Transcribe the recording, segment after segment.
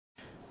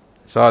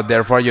So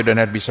therefore, you do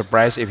not be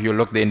surprised if you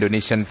look the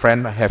Indonesian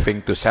friend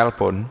having two cell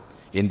phone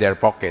in their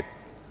pocket.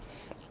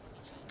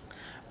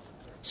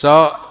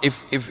 So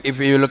if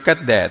you look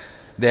at that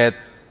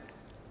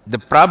the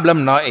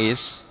problem now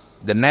is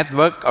the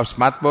network of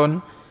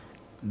smartphone,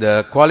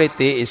 the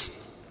quality is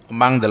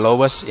among the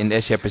lowest in the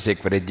Asia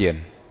Pacific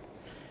region.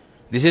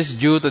 This is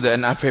due to the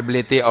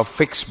unavailability of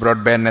fixed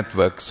broadband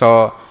network,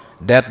 so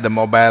that the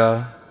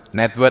mobile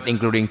network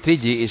including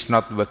 3G is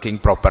not working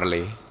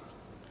properly.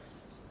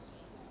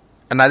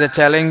 Another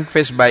challenge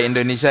faced by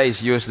Indonesia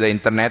is use the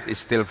internet is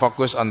still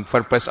focused on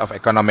purpose of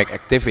economic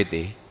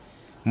activity,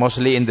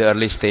 mostly in the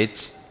early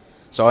stage.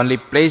 So only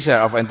pleasure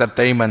of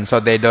entertainment,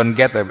 so they don't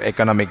get the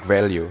economic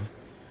value.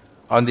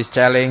 On this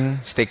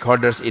challenge,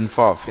 stakeholders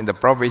involved in the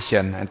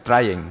provision and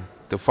trying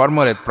to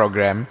formulate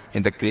program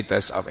in the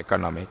criteria of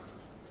economic.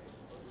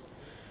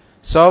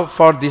 So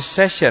for this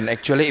session,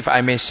 actually, if I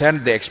may share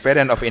the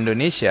experience of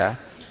Indonesia,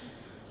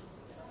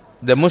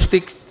 the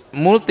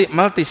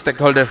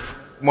multi-stakeholder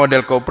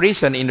model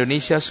cooperation in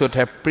Indonesia should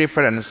have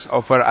preference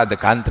over other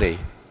country,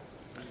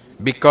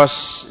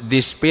 because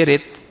this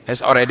spirit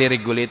has already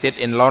regulated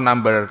in law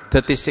number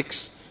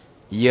 36,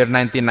 year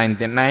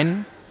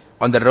 1999,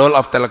 on the role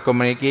of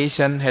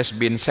telecommunication has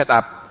been set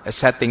up as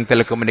setting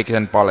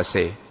telecommunication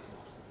policy,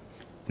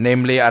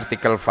 namely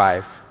Article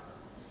 5,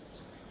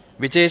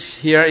 which is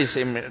here is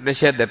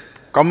said that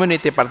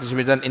community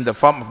participation in the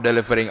form of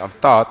delivering of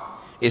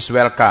thought is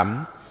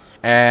welcome,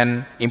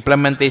 and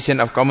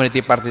implementation of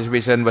community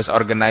participation was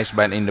organized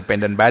by an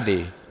independent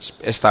body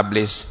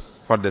established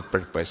for that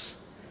purpose.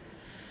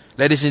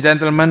 Ladies and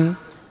gentlemen,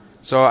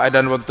 so I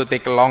don't want to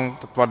take long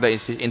for the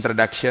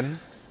introduction,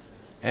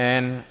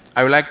 and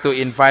I would like to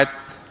invite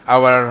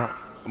our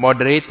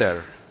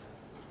moderator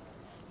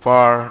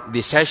for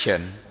this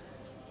session,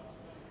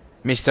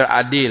 Mr.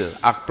 Adil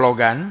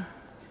Akplogan.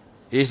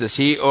 He is the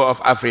CEO of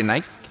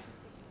AfriNIC.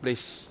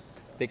 Please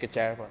take a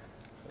chair.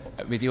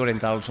 With your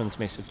indulgence,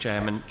 Mr.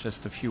 Chairman,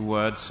 just a few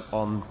words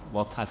on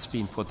what has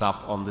been put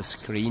up on the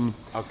screen.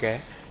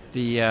 Okay.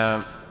 The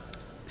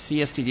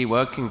CSTD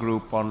working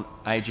group on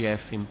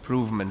IGF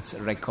improvements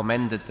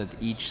recommended that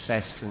each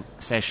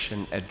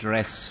session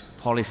address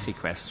policy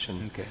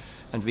questions. Okay.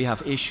 And we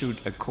have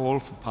issued a call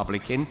for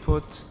public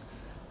input.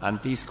 And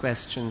these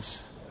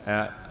questions,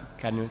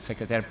 can you,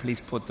 Secretary,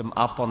 please put them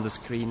up on the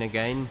screen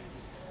again?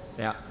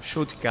 They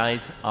should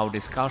guide our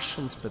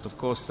discussions, but of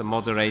course the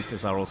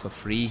moderators are also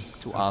free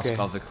to ask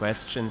other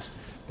questions,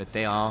 but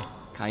they are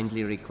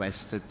kindly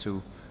requested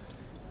to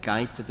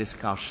guide the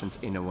discussions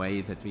in a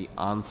way that we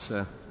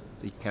answer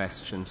the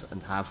questions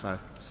and have a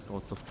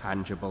sort of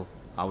tangible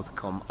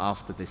outcome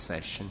after this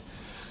session.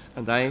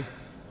 And I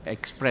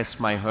express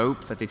my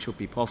hope that it should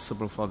be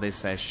possible for this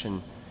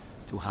session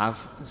to have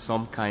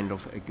some kind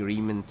of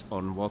agreement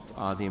on what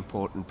are the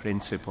important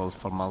principles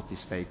for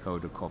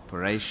multi-stakeholder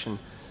cooperation.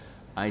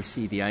 I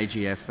see the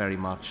IGF very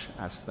much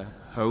as the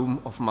home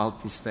of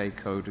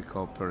multi-stakeholder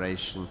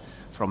cooperation.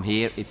 From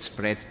here it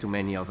spread to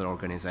many other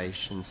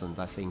organizations, and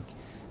I think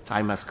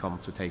time has come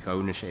to take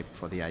ownership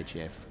for the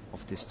IGF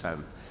of this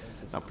term.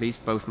 Now please,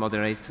 both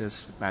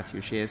moderators, Matthew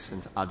Shears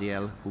and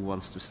Adiel, who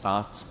wants to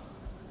start,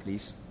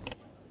 please.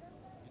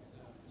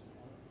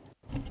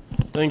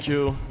 Thank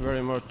you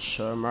very much,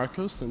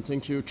 Marcus, and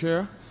thank you,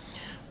 Chair.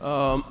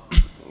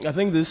 I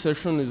think this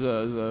session is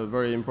a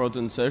very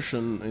important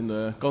session in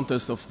the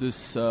context of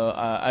this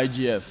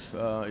IGF.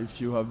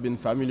 If you have been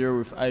familiar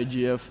with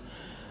IGF,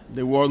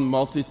 the word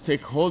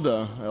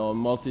multi-stakeholder or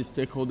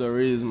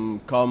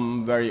multi-stakeholderism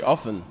come very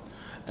often.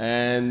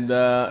 And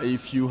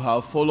if you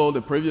have followed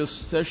the previous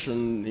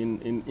session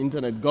in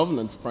Internet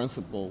governance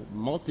principle,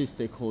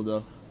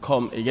 multi-stakeholder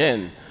come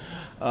again.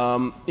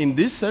 In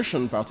this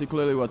session,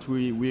 particularly what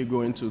we're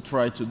going to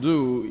try to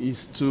do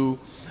is to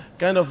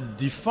kind of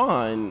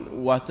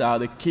define what are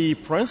the key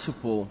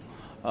principles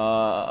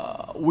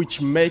which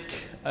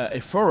make a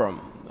forum,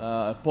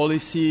 a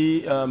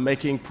policy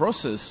making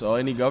process or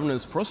any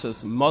governance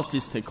process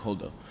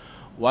multi-stakeholder.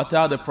 What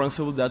are the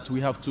principles that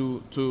we have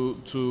to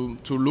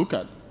look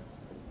at?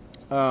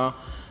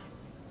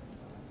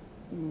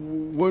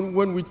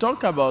 When we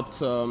talk about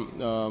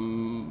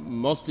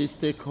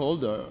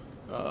multi-stakeholder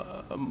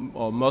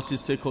or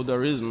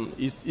multi-stakeholderism,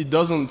 it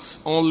doesn't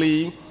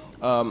only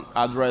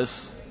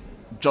address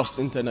just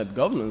internet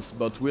governance,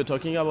 but we're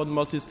talking about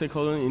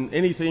multi-stakeholder in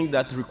anything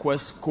that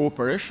requests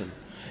cooperation,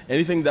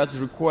 anything that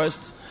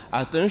requests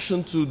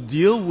attention to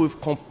deal with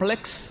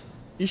complex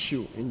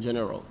issue in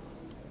general.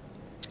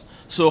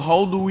 So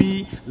how do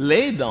we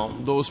lay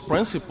down those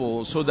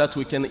principles so that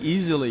we can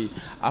easily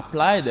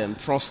apply them,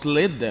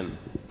 translate them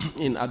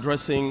in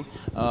addressing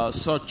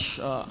such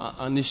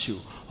an issue?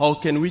 How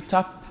can we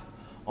tap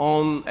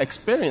on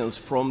experience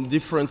from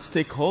different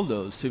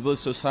stakeholders, civil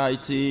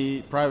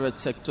society, private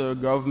sector,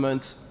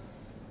 government,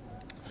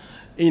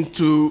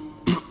 into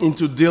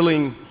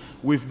dealing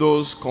with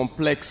those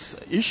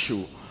complex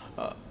issues?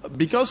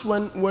 Because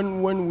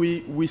when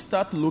we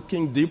start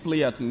looking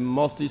deeply at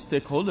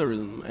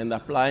multi-stakeholderism and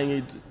applying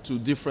it to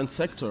different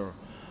sectors,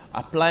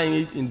 applying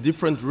it in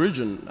different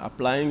regions,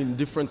 applying in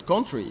different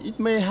countries, it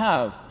may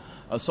have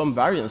some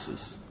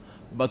variances.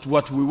 But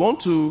what we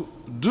want to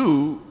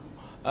do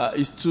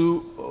is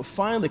to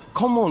find a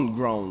common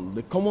ground,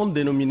 the common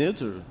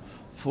denominator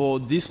for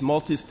this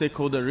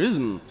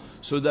multi-stakeholderism,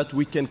 so that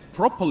we can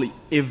properly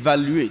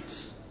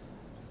evaluate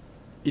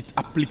its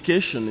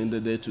application in the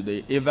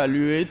day-to-day,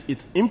 evaluate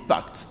its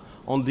impact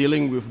on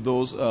dealing with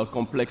those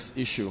complex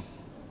issues.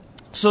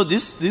 So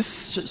this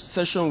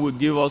session will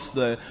give us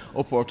the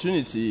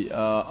opportunity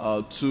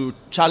to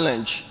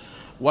challenge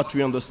what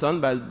we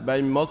understand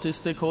by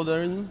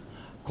multi-stakeholderism,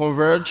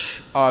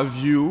 converge our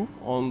view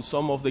on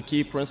some of the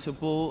key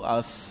principles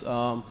as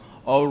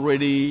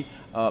already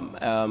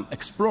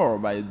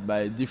explored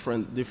by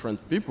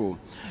different people.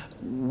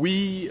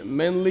 We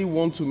mainly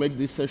want to make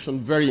this session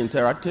very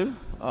interactive.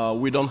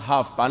 We don't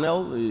have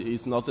panel.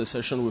 It's not a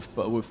session with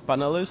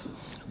panelists,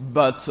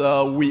 but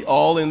we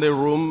all in the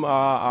room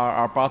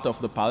are part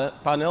of the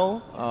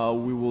panel.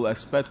 We will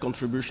expect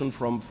contribution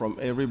from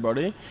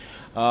everybody.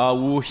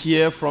 We'll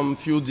hear from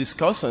few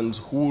discussants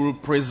who will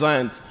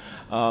present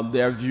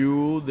their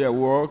view, their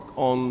work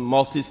on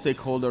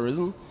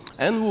multi-stakeholderism,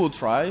 and we will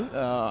try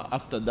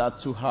after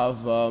that to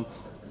have a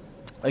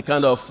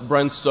kind of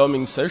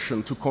brainstorming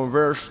session to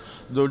converge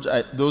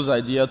those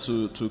ideas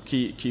to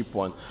key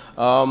points.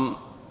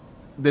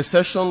 The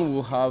session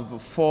will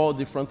have 4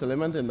 different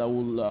elements, and I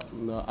will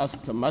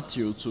ask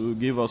Matthew to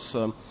give us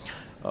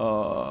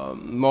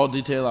more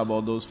detail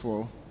about those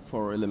four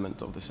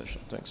elements of the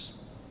session. Thanks.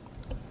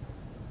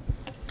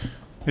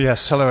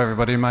 Yes, hello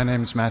everybody. My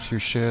name is Matthew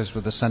Shears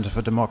with the Center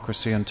for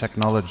Democracy and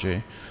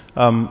Technology.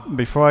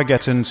 Before I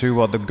get into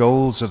what the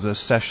goals of this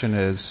session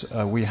is,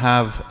 we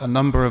have a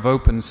number of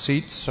open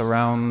seats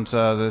around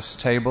this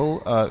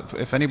table.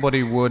 If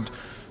anybody would,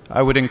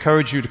 I would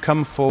encourage you to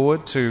come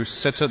forward to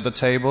sit at the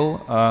table.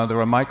 There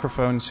are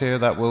microphones here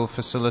that will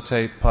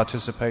facilitate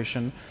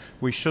participation.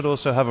 We should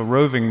also have a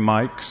roving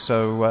mic,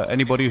 so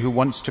anybody who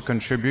wants to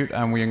contribute,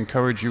 and we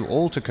encourage you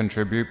all to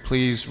contribute,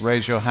 please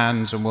raise your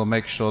hands and we'll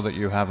make sure that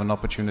you have an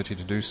opportunity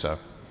to do so.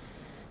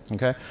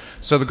 Okay?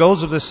 So the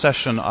goals of this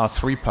session are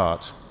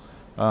 3-part.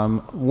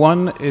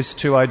 One is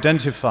to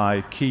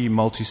identify key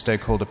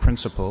multi-stakeholder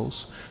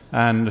principles,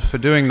 and for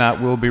doing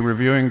that we'll be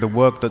reviewing the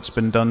work that's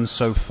been done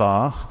so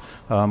far.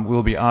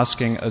 We'll be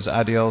asking, as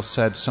Adiel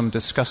said, some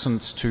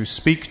discussants to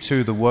speak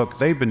to the work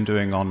they've been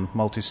doing on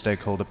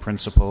multi-stakeholder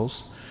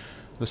principles.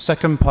 The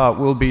second part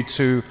will be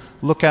to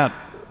look at,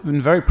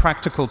 in very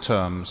practical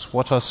terms,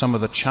 what are some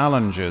of the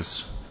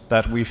challenges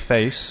that we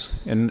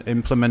face in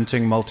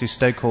implementing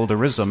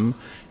multi-stakeholderism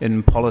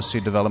in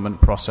policy development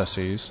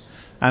processes,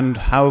 and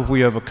how have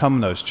we overcome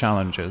those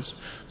challenges.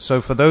 So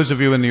for those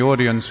of you in the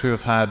audience who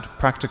have had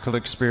practical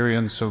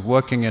experience of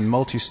working in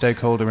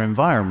multi-stakeholder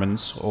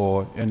environments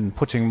or in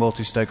putting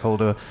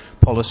multi-stakeholder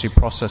policy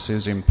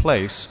processes in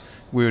place,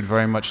 we would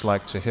very much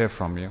like to hear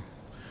from you.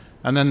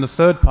 And then the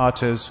third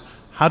part is,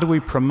 how do we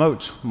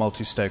promote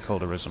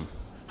multi-stakeholderism?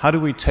 How do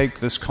we take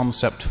this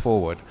concept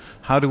forward?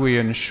 How do we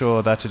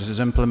ensure that it is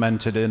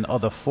implemented in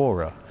other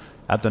fora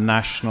at the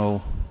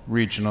national,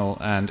 regional,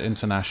 and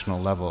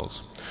international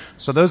levels?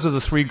 So those are the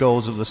 3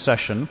 goals of the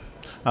session.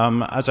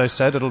 As I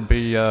said, it'll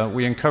be,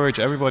 we encourage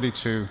everybody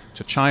to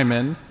chime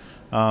in.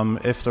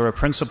 If there are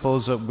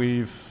principles that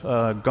we've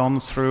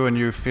gone through and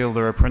you feel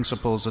there are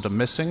principles that are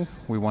missing,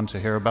 we want to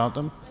hear about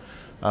them.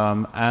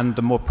 And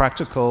the more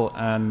practical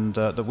and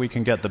that we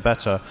can get, the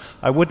better.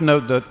 I would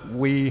note that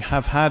we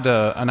have had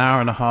an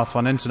hour and a half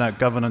on internet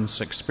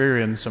governance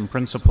experience and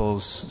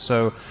principles.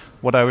 So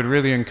what I would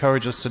really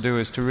encourage us to do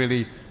is to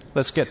really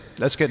let's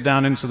get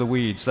down into the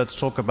weeds. Let's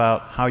talk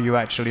about how you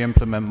actually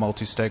implement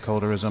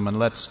multi-stakeholderism, and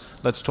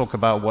let's talk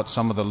about what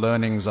some of the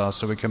learnings are,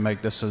 so we can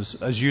make this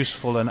as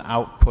useful an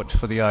output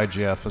for the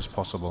IGF as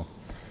possible.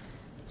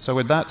 So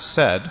with that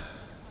said,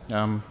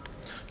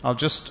 I'll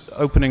just,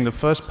 opening the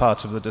first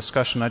part of the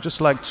discussion, I'd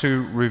just like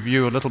to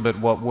review a little bit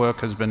what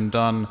work has been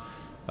done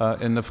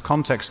in the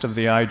context of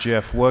the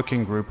IGF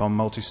working group on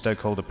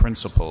multi-stakeholder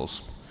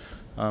principles.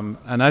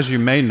 And as you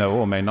may know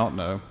or may not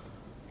know,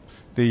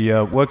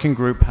 the working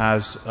group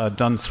has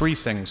done 3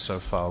 things so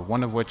far,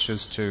 one of which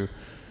is to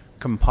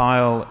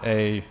compile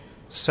a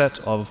set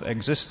of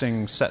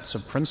existing sets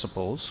of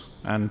principles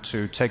and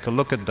to take a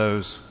look at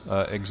those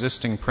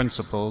existing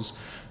principles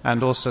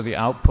and also the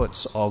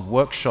outputs of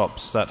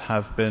workshops that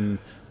have been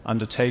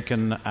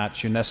undertaken at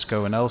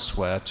UNESCO and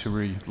elsewhere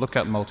to look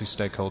at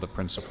multi-stakeholder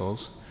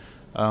principles.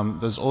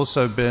 There's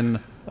also been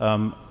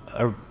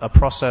a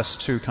process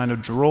to kind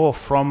of draw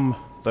from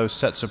those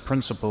sets of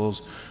principles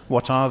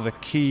what are the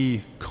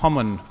key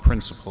common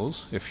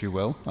principles, if you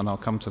will, and I'll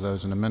come to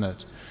those in a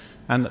minute.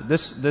 And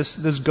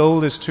this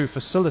goal is to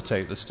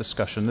facilitate this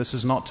discussion. This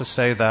is not to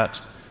say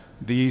that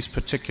these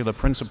particular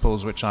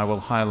principles, which I will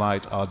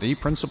highlight, are the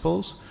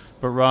principles,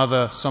 but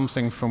rather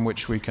something from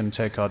which we can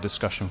take our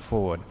discussion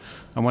forward.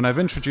 And when I've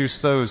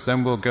introduced those,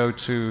 then we'll go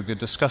to the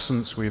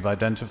discussants we've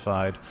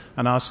identified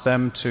and ask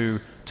them to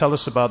tell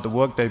us about the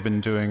work they've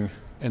been doing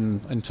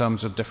in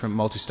terms of different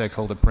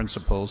multi-stakeholder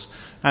principles,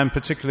 and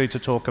particularly to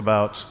talk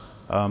about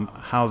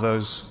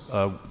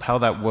how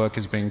that work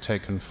is being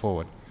taken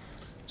forward.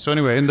 So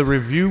anyway, in the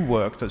review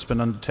work that's been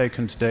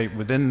undertaken to date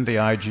within the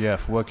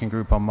IGF Working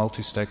Group on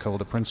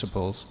Multi-Stakeholder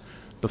Principles,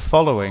 the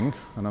following,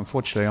 and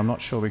unfortunately I'm not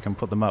sure we can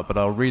put them up, but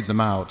I'll read them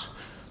out.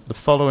 The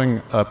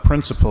following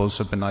principles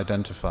have been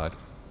identified.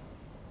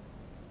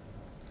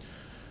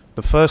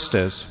 The first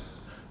is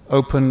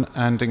open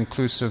and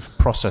inclusive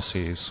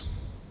processes.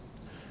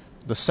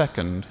 The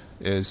second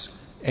is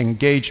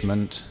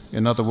engagement,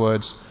 in other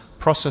words,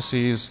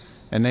 processes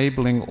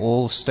enabling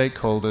all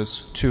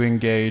stakeholders to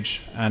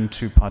engage and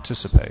to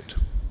participate.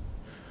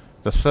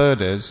 The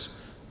third is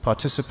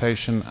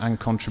participation and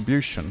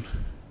contribution,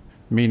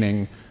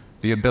 meaning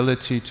the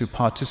ability to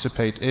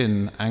participate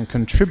in and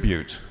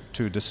contribute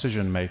to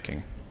decision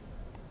making.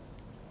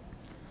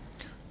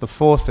 The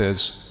fourth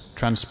is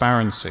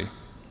transparency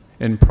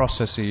in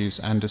processes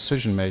and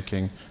decision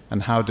making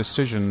and how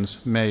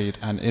decisions made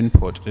and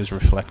input is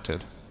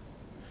reflected.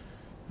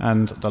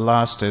 And the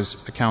last is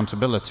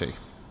accountability.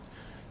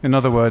 In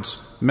other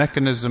words,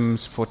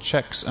 mechanisms for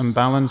checks and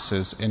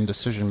balances in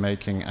decision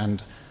making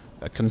and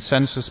a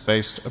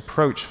consensus-based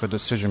approach for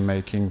decision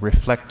making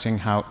reflecting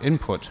how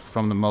input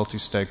from the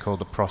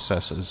multi-stakeholder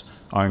processes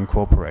are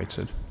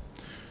incorporated.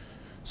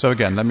 So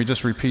again, let me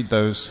just repeat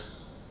those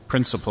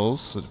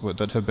principles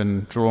that have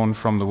been drawn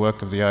from the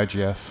work of the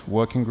IGF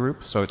working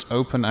group. So it's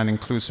open and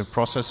inclusive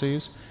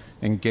processes,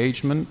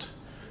 engagement,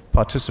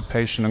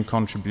 participation and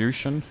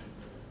contribution,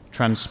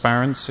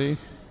 transparency,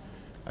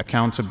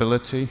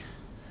 accountability,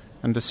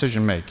 and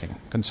decision-making,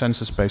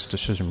 consensus-based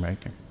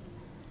decision-making.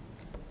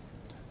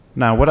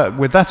 Now,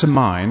 with that in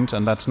mind,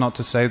 and that's not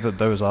to say that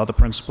those are the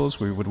principles,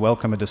 we would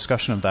welcome a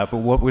discussion of that, but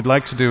what we'd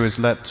like to do is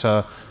let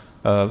 4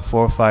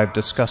 or 5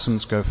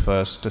 discussants go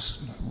first, just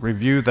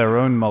review their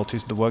own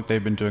the work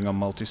they've been doing on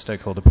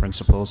multi-stakeholder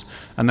principles,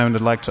 and then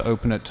we'd like to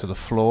open it to the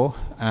floor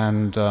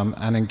and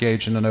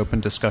engage in an open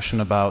discussion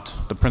about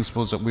the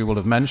principles that we will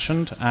have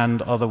mentioned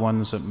and other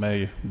ones that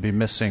may be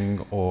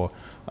missing or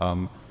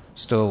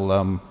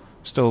still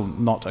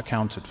not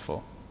accounted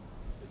for.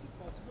 Is it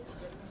possible to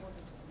get them on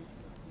the screen?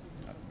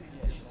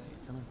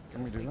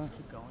 Can we do that?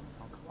 Keep going.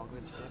 I'll go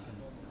to Steph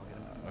and I'll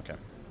get them. Okay.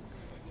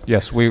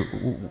 Yes, we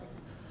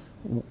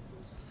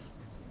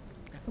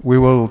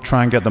will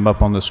try and get them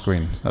up on the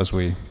screen as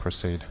we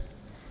proceed.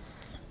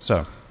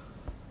 So,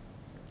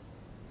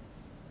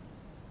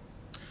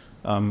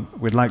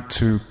 we'd like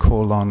to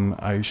call on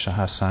Aisha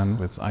Hassan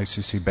with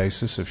ICC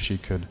Basis, if she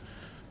could.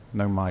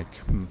 No mic.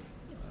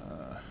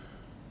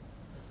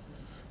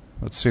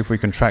 Let's see if we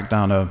can track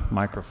down a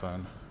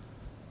microphone.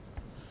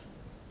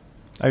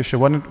 Aisha,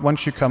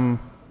 once you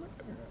come,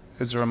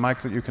 is there a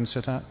mic that you can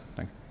sit at?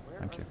 Thank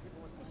you.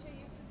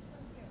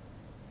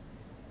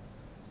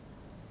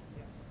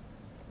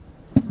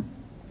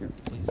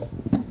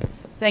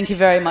 Thank you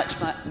very much,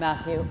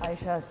 Matthew.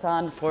 Aisha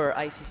Hassan for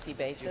ICC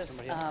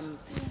Basis.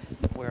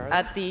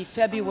 At the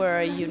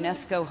February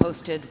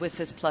UNESCO-hosted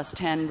WSIS Plus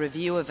 10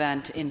 review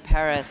event in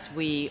Paris,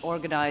 we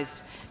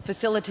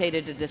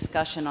facilitated a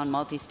discussion on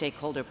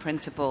multi-stakeholder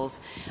principles.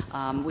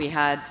 We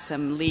had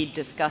some lead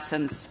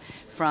discussants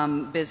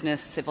from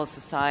business, civil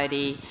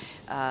society,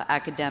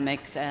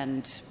 academics,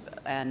 and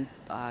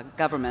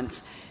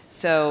governments.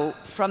 So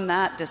from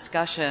that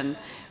discussion,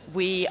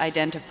 we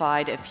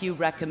identified a few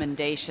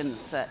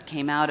recommendations that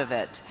came out of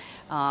it.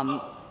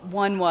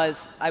 One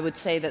was, I would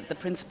say that the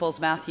principles,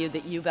 Matthew,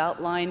 that you've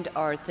outlined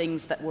are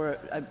things that were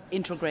an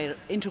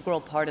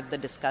integral part of the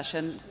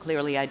discussion,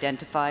 clearly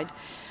identified.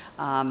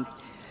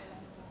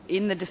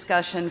 In the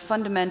discussion,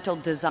 fundamental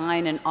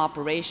design and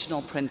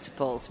operational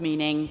principles,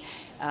 meaning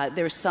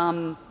there's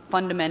some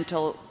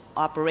fundamental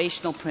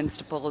operational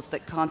principles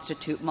that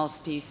constitute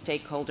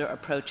multi-stakeholder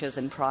approaches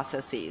and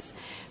processes.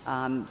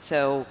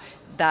 So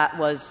that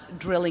was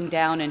drilling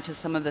down into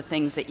some of the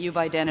things that you've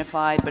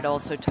identified, but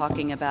also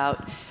talking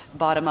about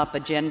bottom-up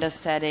agenda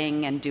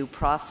setting and due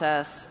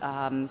process,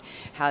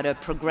 how to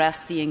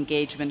progress the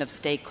engagement of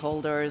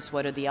stakeholders,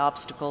 what are the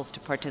obstacles to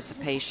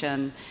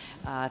participation,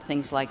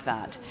 things like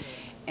that.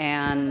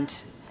 And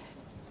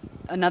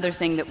another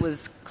thing that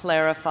was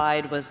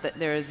clarified was that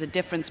there is a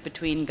difference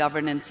between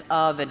governance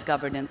of and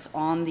governance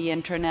on the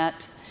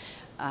internet.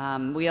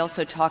 We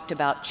also talked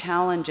about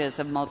challenges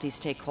of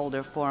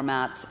multi-stakeholder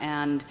formats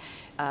and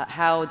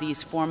how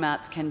these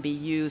formats can be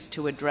used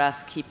to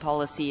address key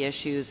policy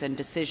issues and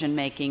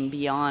decision-making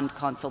beyond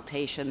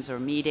consultations or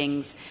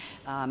meetings.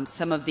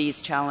 Some of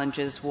these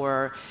challenges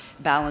were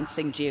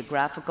balancing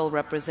geographical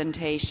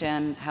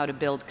representation, how to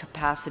build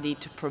capacity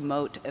to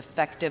promote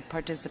effective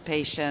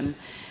participation,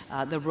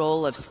 the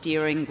role of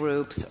steering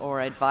groups or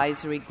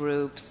advisory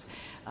groups,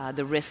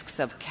 the risks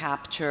of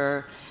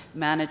capture,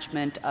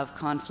 management of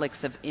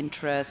conflicts of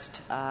interest,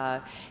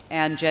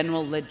 and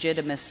general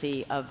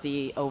legitimacy of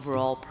the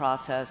overall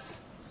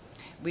process.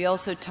 We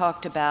also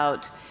talked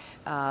about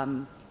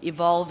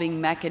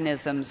evolving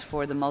mechanisms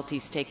for the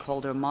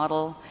multi-stakeholder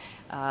model,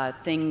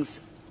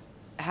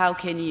 how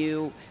can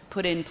you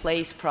put in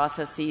place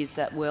processes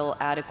that will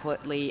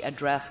adequately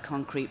address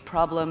concrete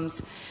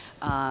problems,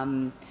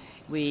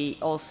 We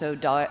also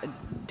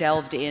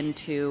delved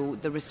into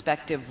the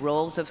respective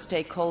roles of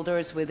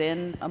stakeholders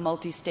within a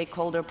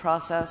multi-stakeholder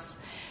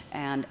process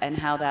and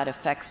how that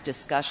affects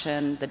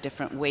discussion, the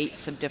different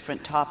weights of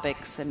different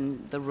topics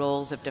and the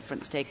roles of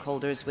different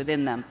stakeholders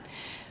within them.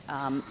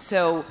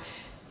 So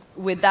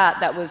with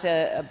that was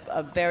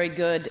a very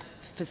good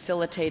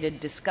facilitated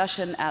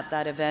discussion at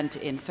that event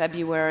in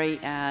February,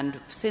 and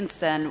since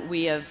then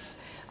we have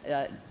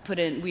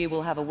we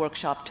will have a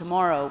workshop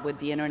tomorrow with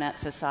the Internet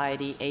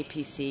Society,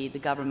 APC, the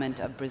government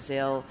of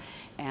Brazil,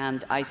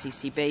 and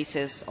ICC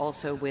Basis,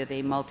 also with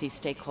a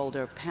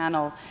multi-stakeholder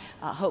panel,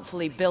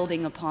 hopefully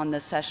building upon the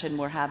session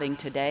we're having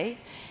today.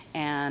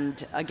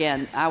 And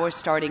again, our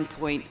starting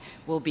point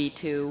will be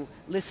to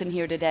listen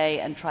here today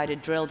and try to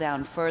drill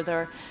down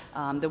further.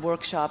 The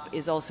workshop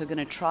is also going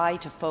to try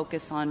to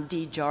focus on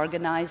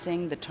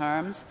de-jargonizing the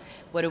terms.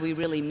 What do we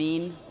really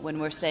mean when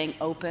we're saying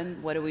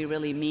open? What do we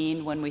really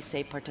mean when we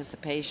say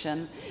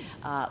participation?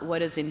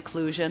 What is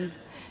inclusion?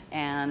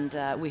 And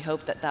we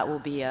hope that will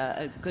be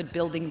a good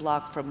building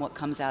block from what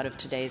comes out of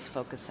today's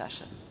focus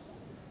session.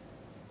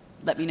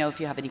 Let me know if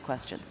you have any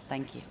questions.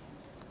 Thank you.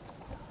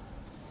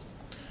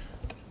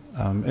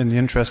 In the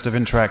interest of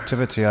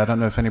interactivity, I don't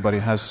know if anybody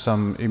has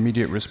some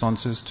immediate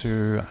responses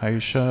to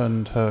Aisha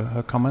and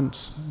her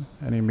comments.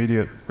 Any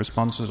immediate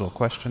responses or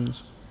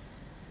questions?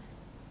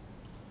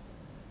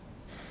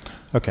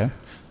 Okay,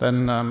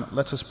 then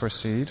let us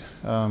proceed.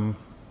 I'd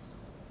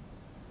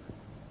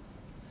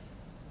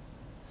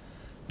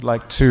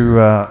like to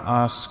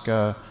ask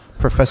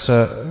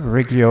Professor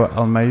Riglio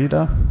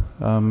Almeida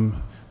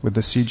with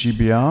the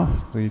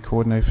CGBR, the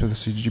coordinator for the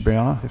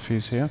CGBR, if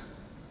he's here.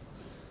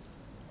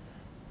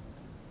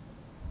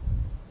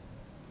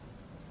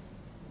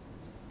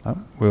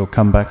 We'll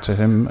come back to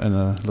him in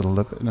a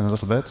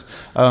little bit.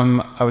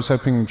 I was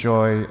hoping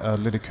Joy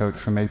Liddicoat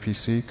from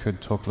APC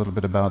could talk a little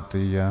bit about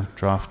the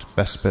draft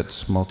Best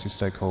Bits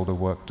multi-stakeholder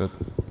work that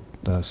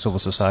the Civil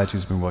Society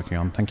has been working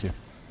on. Thank you.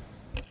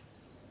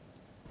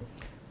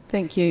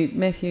 Thank you,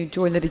 Matthew.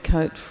 Joy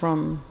Liddicoat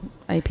from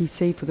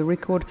APC for the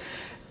record.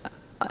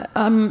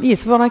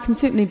 Yes, what I can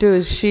certainly do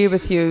is share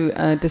with you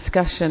a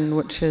discussion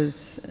which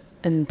is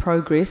in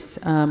progress,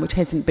 which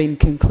hasn't been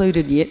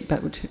concluded yet,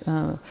 but which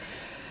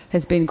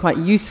has been quite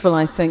useful,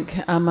 I think,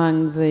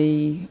 among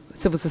the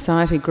civil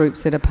society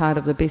groups that are part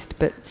of the Best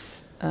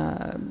Bits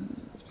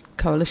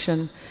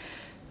coalition.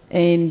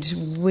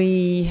 And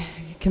we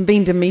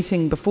convened a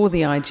meeting before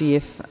the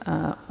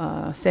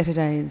IGF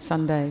Saturday and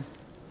Sunday,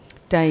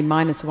 day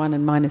 -1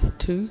 and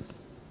 -2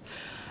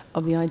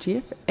 of the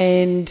IGF.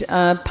 And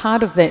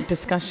part of that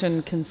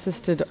discussion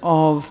consisted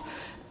of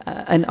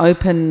an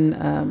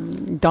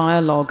open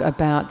dialogue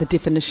about the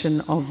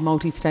definition of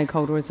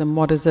multi-stakeholderism.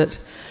 What is it?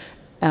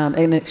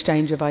 An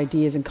exchange of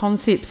ideas and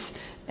concepts,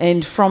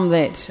 and from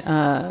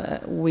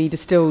that we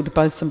distilled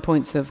both some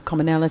points of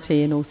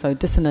commonality and also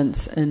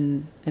dissonance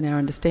in our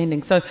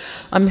understanding. So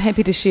I'm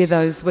happy to share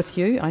those with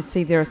you. I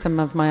see there are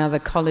some of my other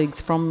colleagues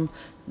from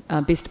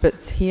Best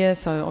Bits here,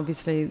 so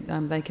obviously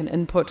they can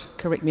input,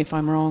 correct me if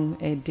I'm wrong,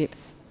 add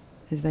depth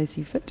as they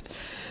see fit.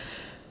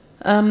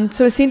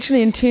 So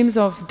essentially, in terms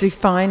of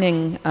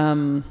defining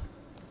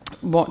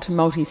what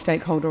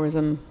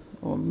multi-stakeholderism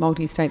or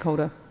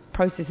multi-stakeholder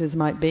processes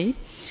might be,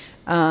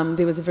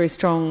 there was a very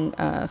strong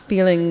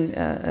feeling,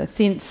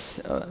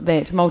 sense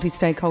that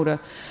multi-stakeholder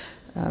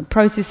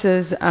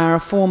processes are a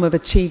form of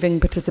achieving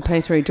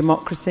participatory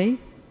democracy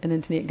in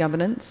internet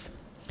governance.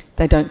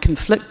 They don't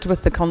conflict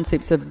with the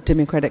concepts of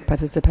democratic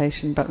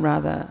participation, but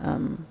rather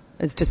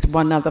is just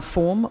one other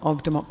form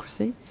of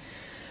democracy.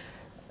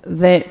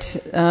 That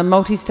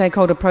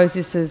multi-stakeholder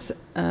processes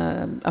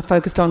are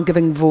focused on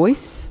giving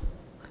voice,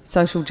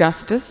 social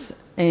justice,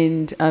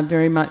 and are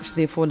very much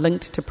therefore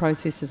linked to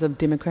processes of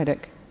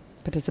democratic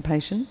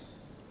participation.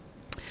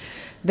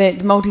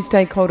 That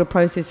multi-stakeholder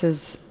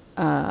processes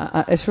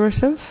are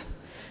iterative,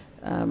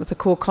 with a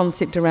core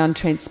concept around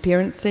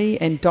transparency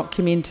and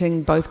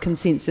documenting both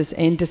consensus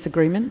and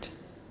disagreement.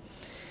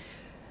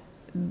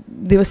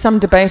 There was some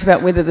debate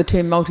about whether the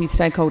term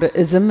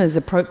multi-stakeholderism is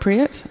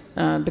appropriate,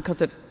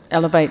 because it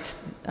elevates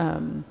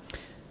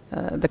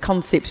the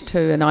concept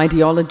to an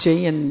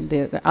ideology, and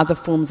there are other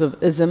forms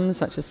of ism,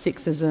 such as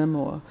sexism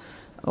or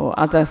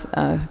other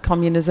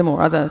communism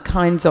or other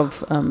kinds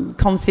of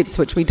concepts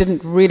which we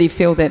didn't really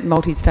feel that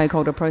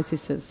multi-stakeholder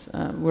processes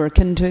were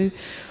akin to.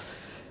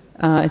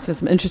 So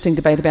some interesting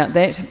debate about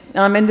that.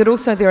 And that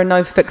also there are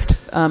no fixed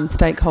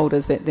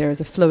stakeholders, that there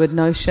is a fluid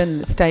notion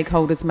that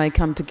stakeholders may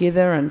come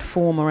together and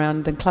form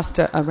around and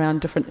cluster around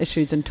different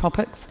issues and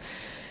topics,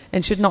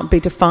 and should not be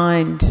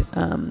defined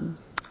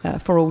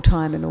for all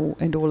time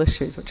and all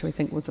issues, which we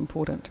think was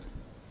important.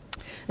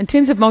 In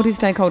terms of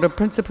multi-stakeholder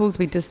principles,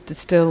 we just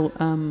distill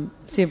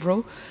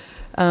several.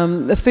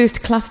 The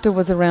first cluster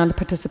was around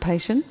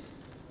participation,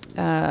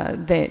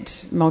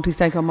 that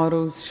multi-stakeholder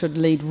models should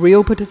lead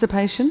real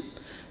participation,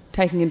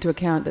 taking into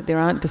account that there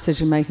aren't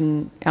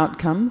decision-making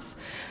outcomes,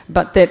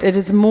 but that it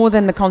is more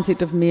than the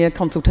concept of mere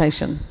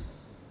consultation.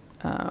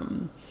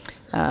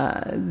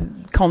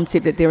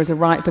 concept that there is a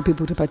right for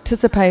people to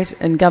participate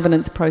in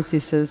governance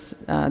processes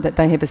that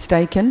they have a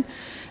stake in,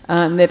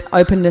 that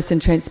openness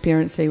and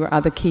transparency were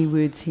other key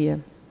words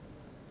here.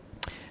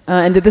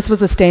 And that this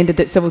was a standard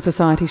that civil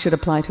society should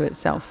apply to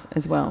itself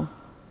as well.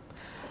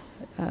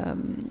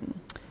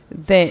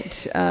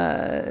 That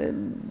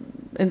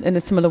in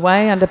a similar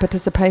way, under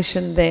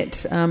participation,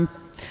 that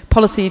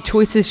policy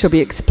choices should be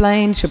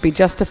explained, should be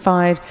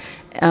justified,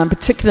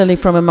 particularly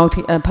from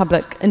a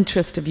public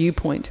interest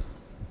viewpoint.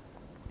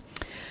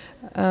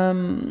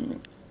 The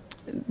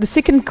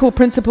second core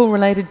principle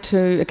related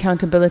to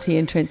accountability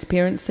and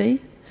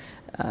transparency.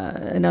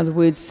 In other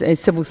words, as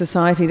civil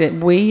society, that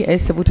we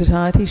as civil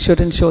society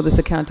should ensure this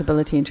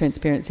accountability and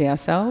transparency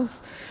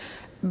ourselves.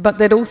 But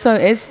that also,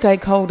 as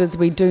stakeholders,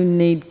 we do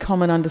need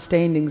common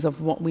understandings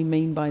of what we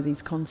mean by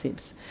these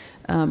concepts,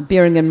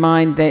 bearing in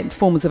mind that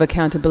forms of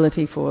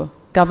accountability for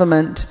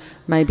government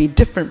may be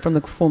different from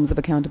the forms of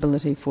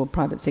accountability for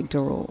private sector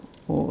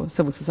or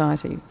civil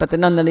society, but that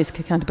nonetheless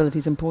accountability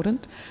is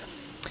important.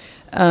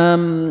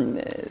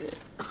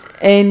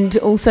 And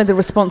also the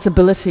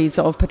responsibilities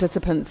of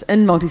participants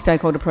in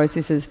multi-stakeholder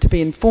processes to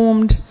be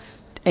informed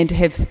and to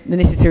have the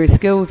necessary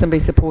skills and be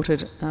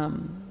supported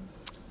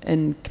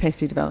in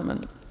capacity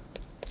development.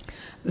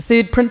 The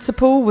third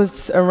principle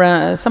was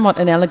around, somewhat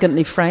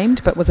inelegantly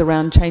framed, but was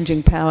around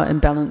changing power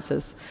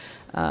imbalances.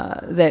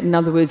 That, in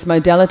other words,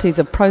 modalities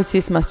of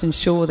process must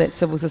ensure that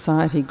civil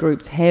society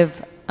groups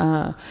have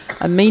a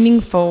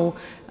meaningful,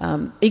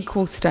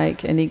 equal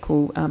stake and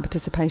equal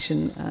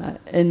participation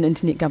in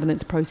internet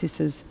governance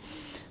processes.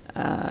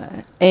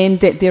 And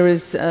that there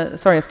is,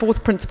 a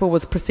fourth principle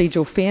was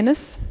procedural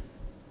fairness.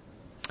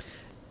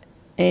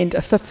 And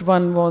a fifth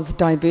one was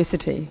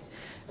diversity.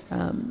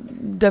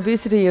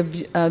 Diversity of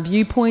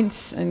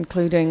viewpoints,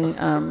 including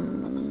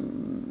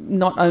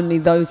not only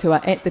those who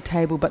are at the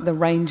table, but the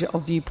range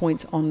of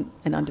viewpoints on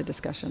and under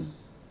discussion.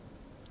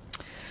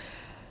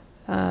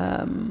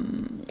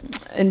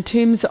 In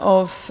terms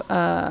of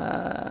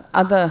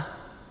other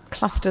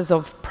clusters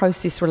of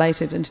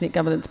process-related internet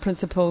governance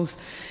principles,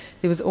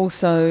 there was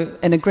also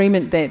an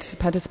agreement that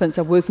participants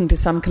are working to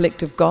some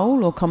collective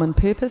goal or common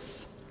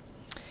purpose,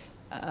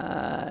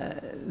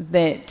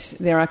 that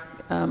there are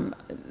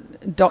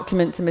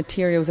documents and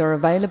materials are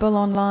available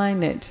online,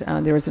 that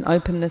there is an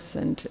openness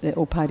and that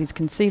all parties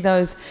can see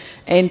those,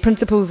 and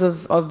principles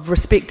of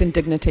respect and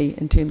dignity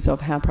in terms of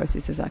how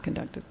processes are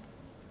conducted.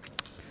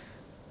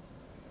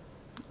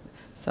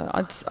 So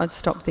I'd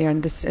stop there,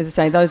 and just, as I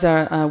say, those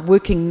are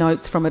working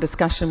notes from a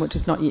discussion which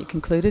is not yet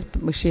concluded,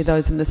 but we share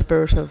those in the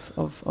spirit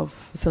of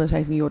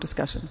facilitating your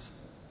discussions.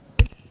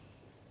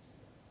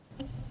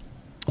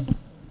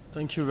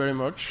 Thank you very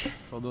much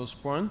for those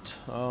points.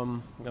 I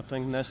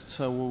think next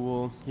we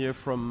will hear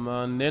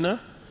from Nina.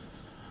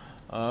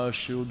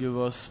 She will give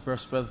us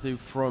perspective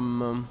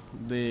from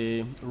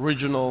the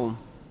regional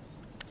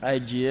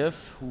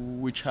IGF,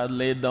 which had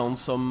laid down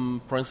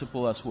some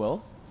principle as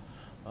well.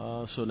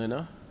 So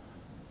Nina.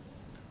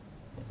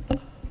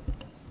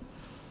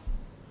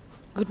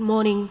 Good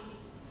morning.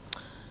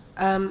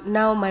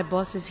 Now my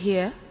boss is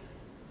here.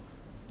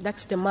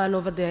 That's the man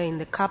over there in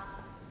the cap.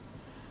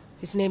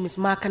 His name is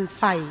Markan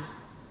Fai.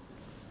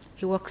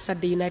 He works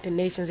at the United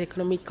Nations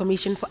Economic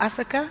Commission for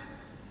Africa,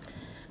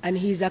 and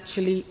he's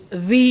actually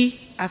the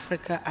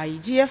Africa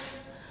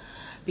IGF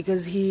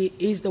because he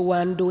is the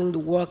one doing the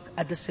work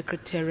at the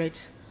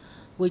Secretariat,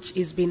 which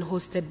is being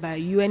hosted by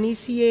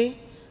UNECA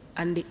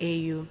and the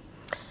AU.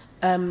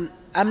 I'm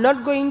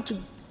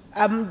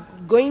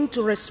going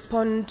to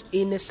respond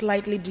in a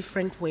slightly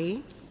different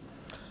way,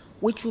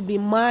 which will be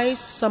my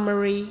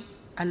summary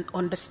and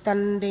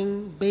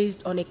understanding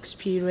based on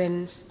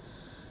experience,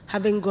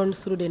 having gone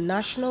through the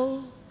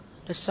national,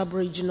 the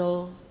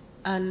sub-regional,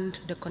 and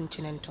the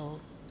continental.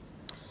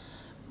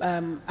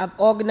 I've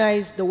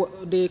organized the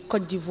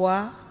Côte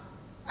d'Ivoire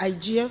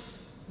IGF,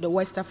 the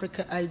West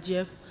Africa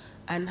IGF,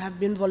 and have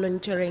been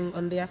volunteering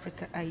on the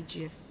Africa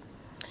IGF.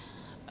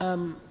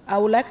 I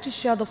would like to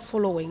share the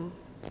following.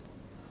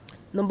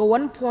 Number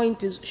one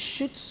point is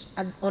shoot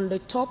on the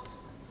top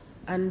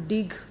and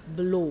dig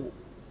below.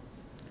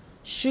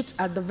 Shoot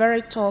at the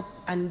very top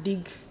and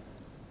dig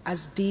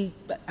as deep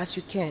as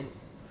you can.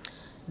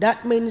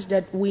 That means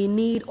that we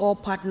need all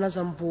partners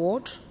on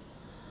board.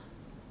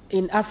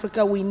 In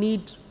Africa, we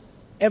need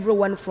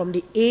everyone from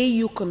the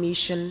AU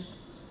Commission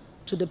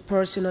to the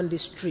person on the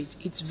street.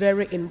 It's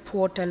very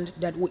important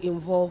that we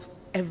involve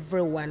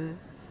everyone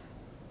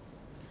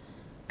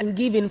and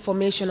give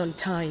information on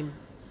time.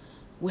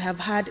 We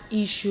have had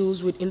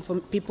issues with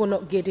people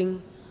not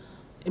getting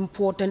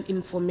important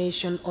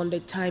information on the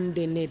time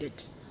they need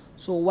it.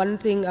 So one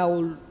thing I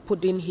will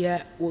put in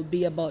here will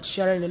be about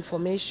sharing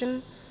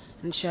information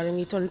and sharing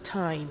it on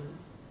time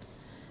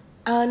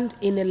and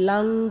in a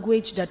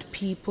language that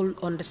people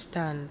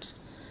understand.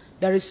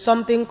 There is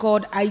something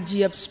called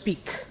IGF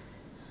Speak.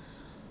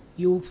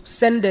 You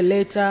send a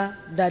letter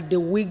that the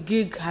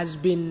WIGIG has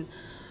been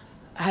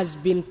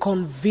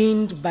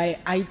convened by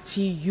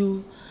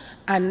ITU,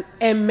 and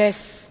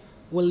MS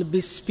will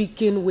be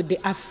speaking with the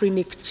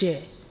Afrinic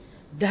chair.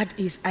 That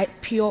is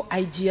pure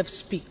IGF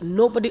speak.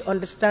 Nobody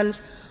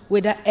understands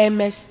whether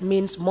MS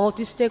means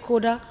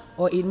multi-stakeholder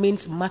or it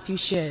means Matthew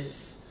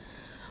Shares.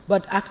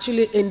 But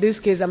actually, in this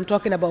case, I'm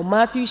talking about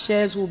Matthew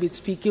Shares, who will be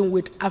speaking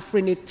with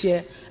Afrinic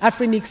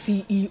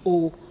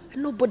CEO.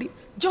 And nobody,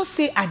 just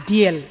say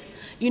Adiel.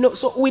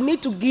 So we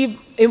need to give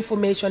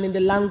information in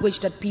the language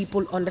that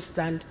people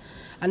understand,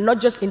 and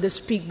not just in the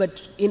speak, but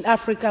in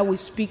Africa we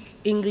speak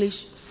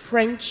English,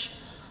 French,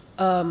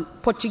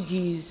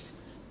 Portuguese,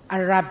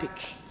 Arabic.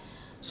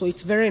 So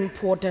it's very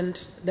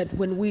important that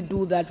when we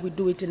do that, we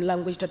do it in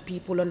language that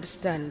people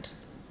understand.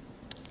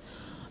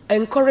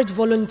 Encourage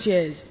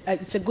volunteers.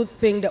 It's a good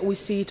thing that we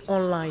see it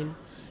online.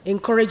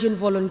 Encouraging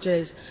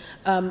volunteers.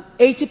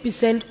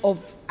 80%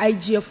 of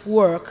IGF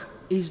work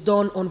is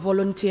done on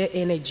volunteer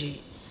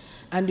energy.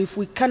 And if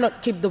we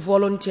cannot keep the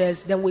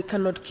volunteers, then we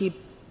cannot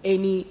keep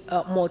any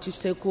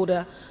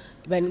multi-stakeholder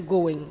event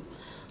going.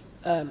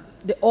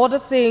 The other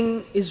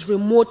thing is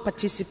remote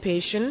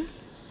participation,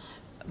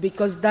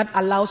 because that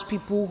allows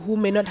people who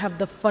may not have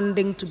the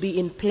funding to be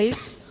in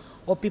place,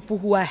 or people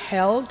who are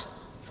held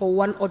for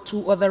one or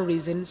two other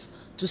reasons,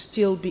 to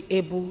still be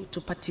able to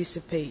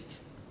participate.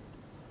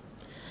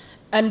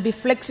 And be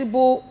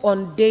flexible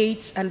on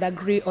dates and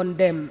agree on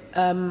them.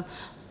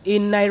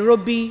 In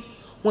Nairobi,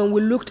 when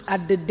we looked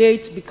at the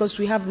dates, because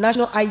we have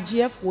national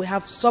IGF, we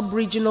have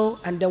sub-regional,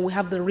 and then we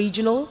have the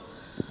regional,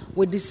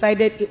 we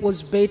decided it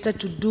was better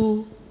to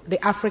do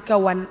the Africa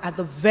one at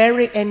the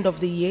very end of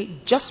the year,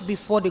 just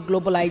before the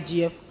global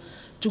IGF,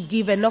 to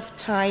give enough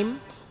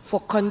time for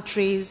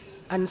countries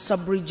and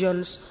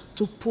sub-regions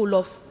to pull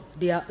off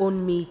their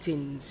own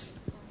meetings.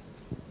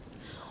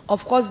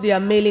 Of course, there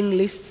are mailing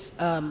lists.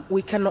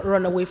 We cannot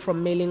run away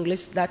from mailing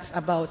lists. That's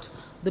about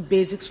the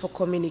basics for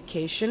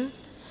communication.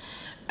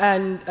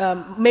 And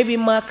maybe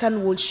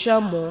Markan will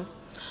share more,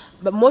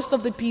 but most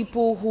of the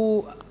people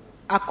who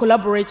are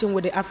collaborating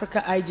with the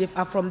Africa IGF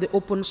are from the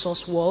open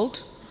source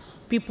world,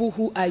 people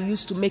who are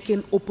used to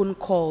making open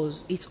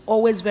calls. It's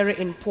always very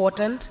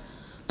important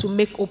to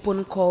make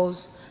open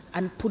calls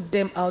and put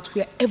them out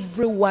where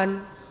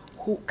everyone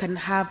who can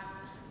have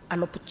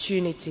an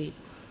opportunity.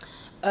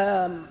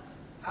 And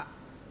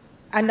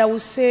I would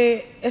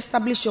say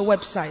establish your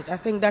website. I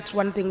think that's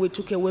one thing we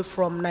took away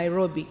from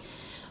Nairobi.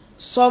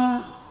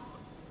 Some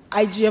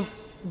IGF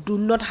do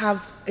not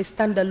have a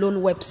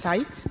standalone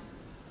website,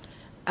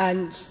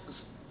 and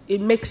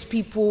it makes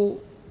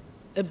people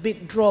a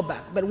bit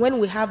drawback. But when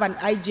we have an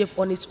IGF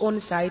on its own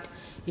site,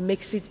 it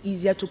makes it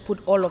easier to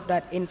put all of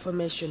that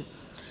information.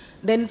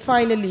 Then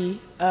finally,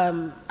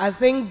 I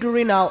think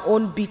during our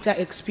own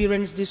beta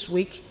experience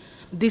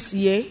this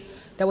year,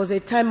 there was a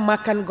time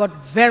Markan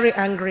got very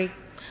angry,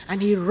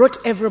 and he wrote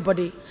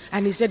everybody,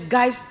 and he said,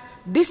 guys,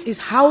 this is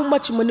how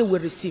much money we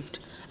received.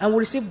 And we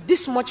received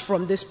this much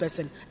from this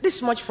person,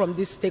 this much from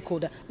this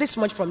stakeholder, this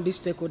much from this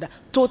stakeholder,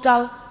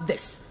 total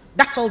this.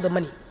 That's all the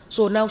money.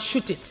 So now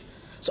shoot it.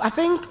 So I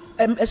think,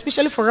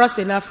 especially for us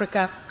in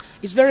Africa,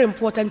 it's very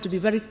important to be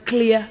very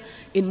clear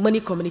in money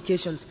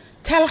communications.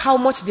 Tell how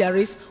much there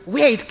is,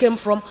 where it came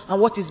from,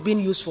 and what it's being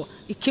used for.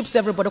 It keeps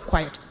everybody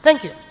quiet.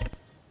 Thank you.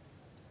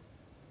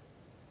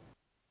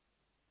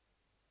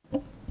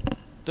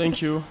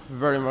 Thank you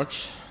very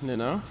much,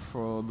 Nina,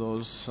 for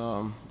those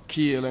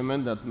key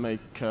elements that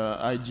make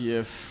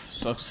IGF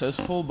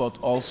successful, but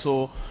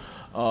also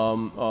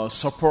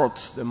support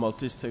the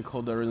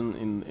multi-stakeholder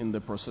in the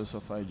process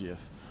of IGF.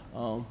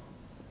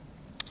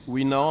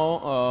 We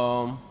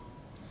now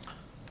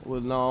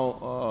will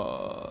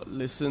now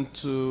listen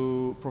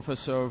to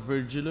Professor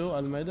Virgilio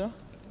Almeida.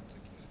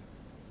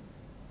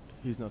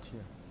 He's not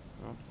here.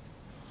 No?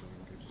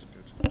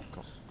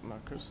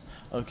 Marcus.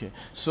 Okay,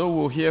 so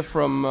we'll hear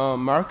from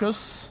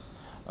Marcus,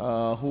 who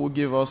will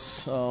give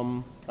us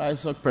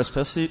ISOC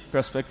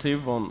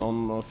perspective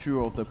on a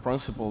few of the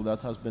principles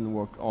that has been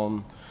worked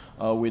on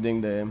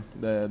within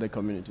the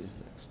community.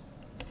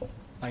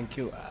 Thank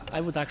you.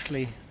 I would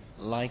actually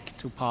like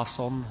to pass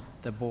on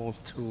the ball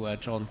to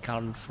John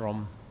Kahn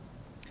from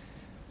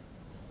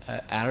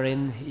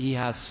ARIN. He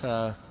has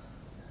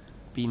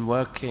been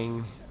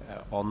working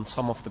on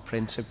some of the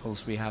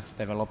principles we have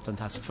developed and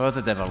has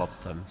further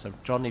developed them. So,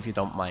 John, if you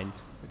don't mind.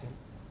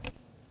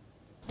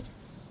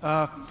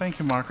 Thank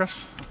you,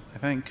 Marcus, I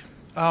think.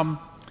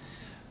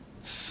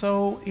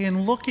 So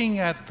in looking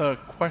at the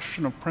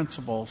question of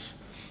principles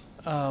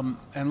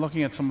and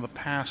looking at some of the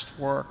past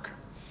work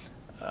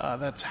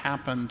that's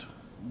happened,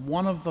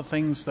 one of the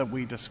things that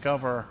we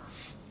discover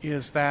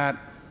is that,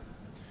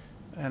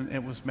 and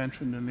it was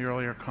mentioned in the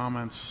earlier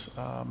comments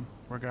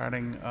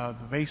regarding the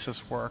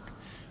VASIS work,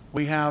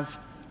 we have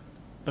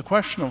the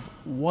question of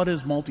what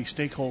is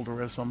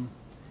multi-stakeholderism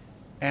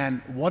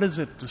and what is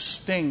it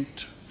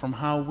distinct from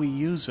how we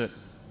use it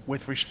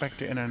with respect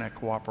to internet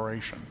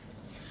cooperation.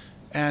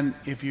 And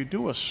if you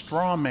do a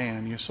straw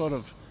man, you sort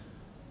of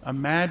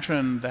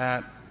imagine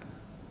that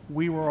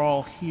we were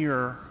all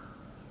here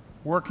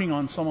working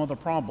on some other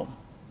problem.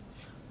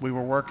 We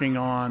were working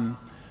on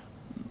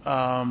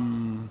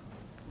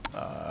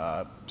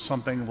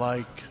something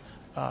like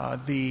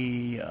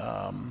the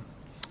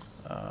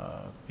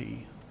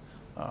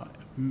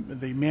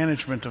the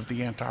management of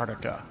the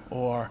Antarctica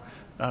or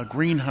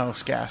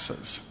greenhouse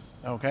gases,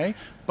 okay?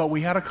 But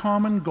we had a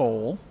common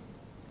goal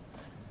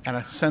and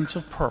a sense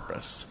of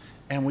purpose,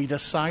 and we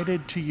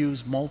decided to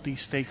use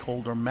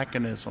multi-stakeholder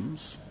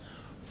mechanisms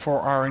for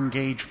our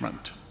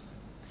engagement.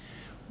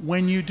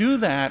 When you do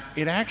that,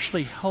 it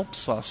actually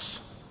helps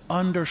us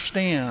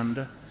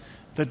understand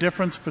the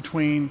difference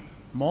between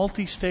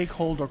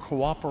multi-stakeholder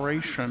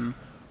cooperation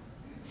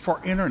for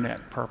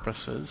internet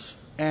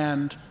purposes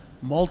and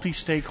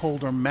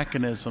multi-stakeholder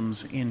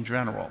mechanisms in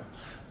general.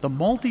 The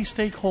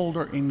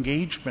multi-stakeholder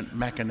engagement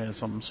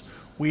mechanisms,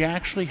 we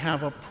actually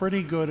have a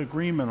pretty good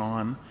agreement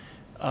on.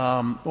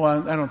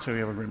 Well, I don't say we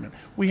have agreement.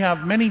 We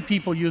have many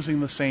people using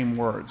the same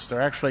words.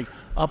 They're actually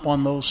up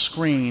on those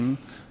screen.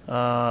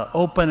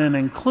 Open and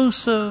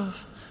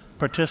inclusive,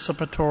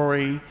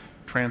 participatory,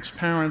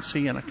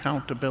 transparency, and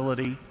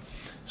accountability.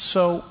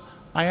 So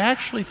I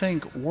actually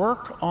think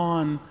work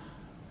on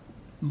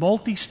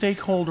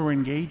multi-stakeholder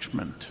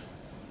engagement,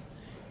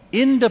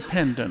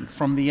 independent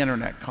from the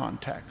internet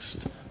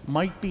context,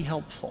 might be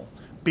helpful,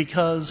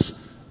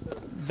 because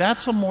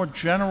that's a more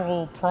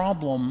general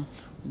problem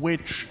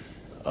which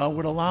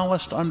would allow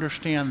us to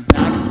understand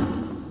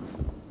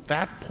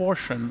that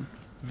portion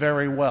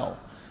very well.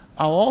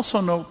 I'll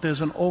also note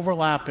there's an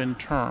overlap in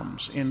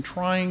terms. In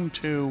trying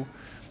to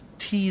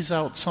tease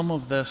out some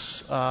of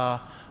this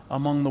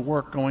among the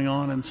work going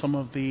on in some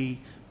of the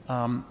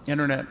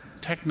internet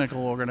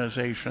technical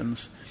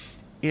organizations,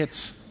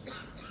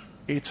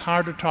 it's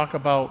hard to talk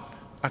about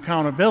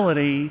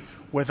accountability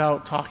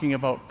without talking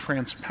about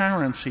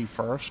transparency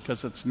first,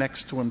 because it's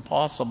next to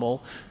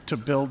impossible to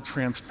build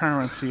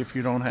transparency if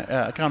you don't have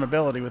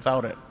accountability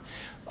without it.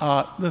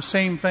 The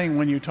same thing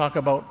when you talk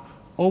about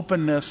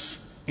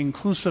openness,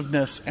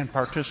 inclusiveness, and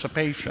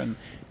participation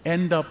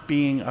end up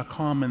being a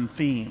common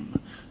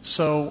theme.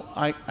 So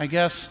I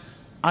guess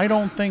I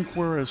don't think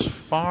we're as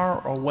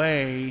far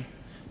away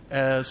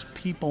as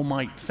people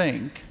might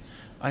think.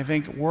 I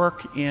think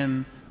work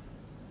in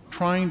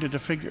trying to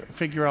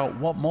figure out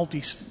what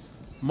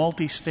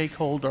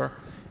multi-stakeholder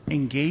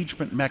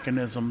engagement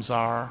mechanisms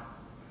are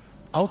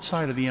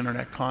outside of the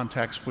internet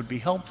context would be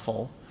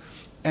helpful.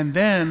 And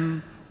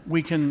then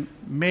we can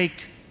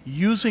make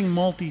using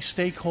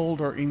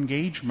multi-stakeholder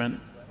engagement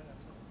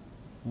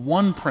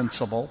one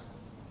principle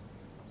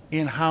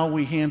in how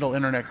we handle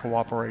internet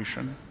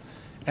cooperation.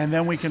 And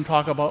then we can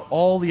talk about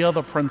all the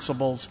other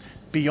principles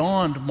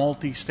beyond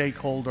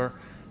multi-stakeholder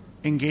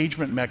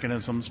engagement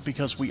mechanisms,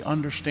 because we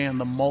understand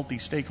the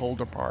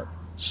multi-stakeholder part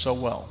so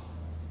well.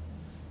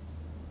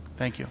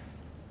 Thank you.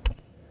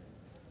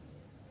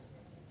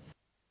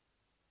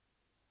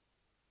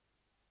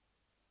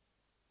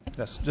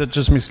 Yes,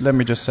 let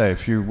me just say,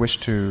 if you wish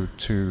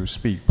to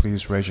speak,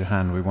 please raise your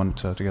hand. We want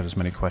to get as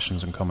many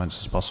questions and comments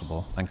as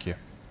possible. Thank you.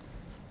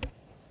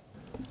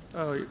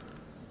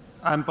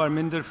 I'm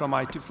Parminder from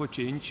IT for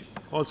Change.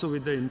 Also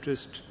with the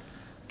interest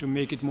to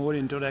make it more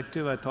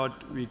interactive, I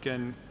thought we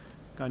can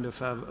kind of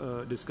have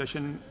a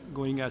discussion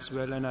going as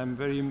well. And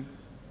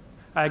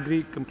I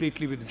agree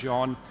completely with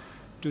John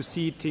to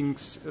see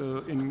things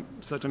in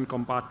certain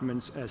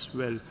compartments as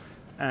well.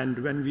 And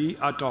when we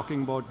are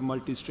talking about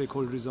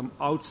multi-stakeholderism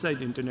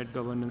outside internet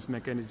governance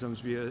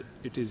mechanisms, where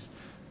it is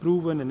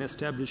proven and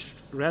established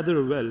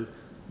rather well,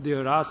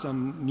 there are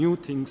some new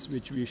things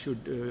which we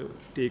should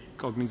take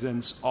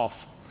cognizance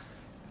of.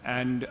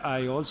 And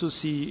I also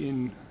see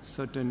in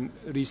certain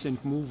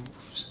recent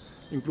moves,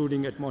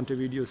 including at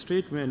Montevideo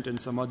Statement and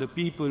some other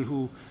people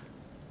who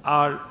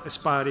are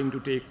aspiring to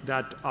take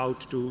that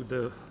out to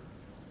the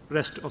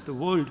rest of the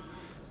world.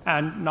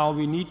 And now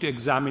we need to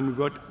examine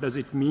what does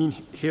it mean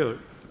here.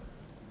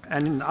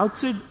 And in the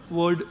outside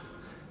world,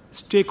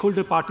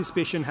 stakeholder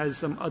participation has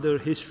some other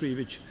history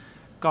which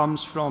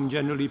comes from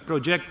generally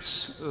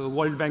projects.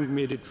 World Bank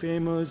made it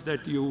famous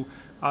that you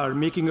are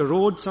making a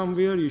road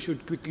somewhere, you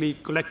should quickly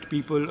collect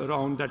people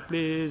around that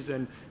place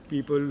and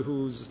people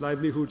whose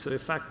livelihoods are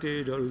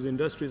affected or whose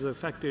industries are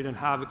affected, and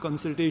have a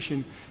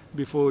consultation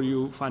before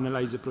you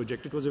finalize the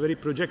project. It was a very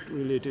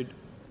project-related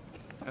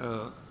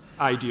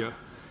idea.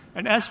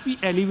 And as we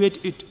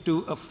elevate it to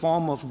a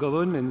form of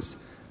governance,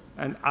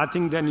 and I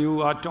think then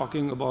you are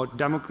talking about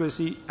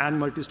democracy and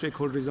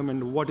multi-stakeholderism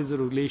and what is the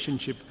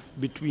relationship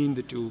between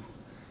the two.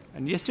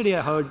 And yesterday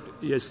I heard,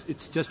 yes,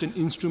 it's just an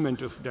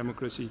instrument of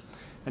democracy.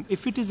 And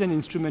if it is an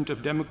instrument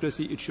of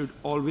democracy, it should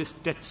always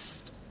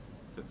test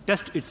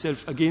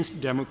itself against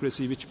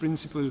democracy, which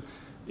principle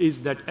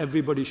is that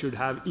everybody should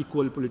have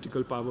equal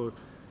political power.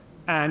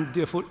 And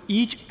therefore,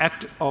 each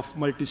act of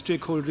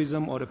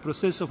multi-stakeholderism or a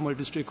process of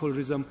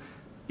multi-stakeholderism,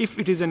 if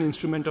it is an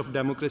instrument of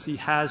democracy,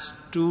 has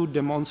to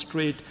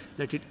demonstrate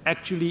that it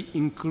actually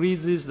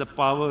increases the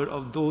power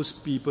of those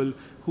people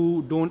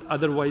who don't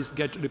otherwise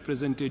get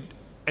represented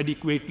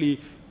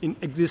adequately in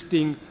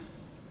existing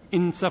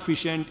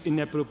insufficient,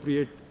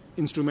 inappropriate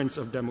instruments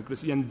of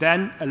democracy. And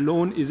then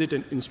alone is it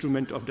an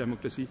instrument of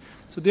democracy.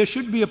 So there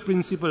should be a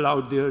principle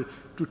out there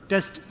to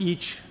test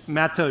each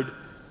method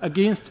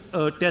against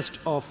a test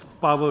of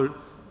power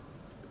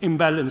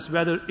imbalance,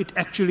 whether it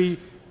actually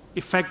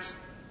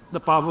affects the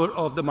power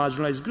of the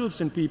marginalized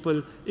groups and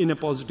people in a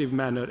positive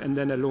manner, and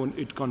then alone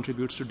it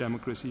contributes to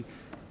democracy.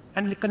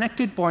 And the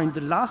connected point,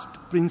 the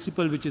last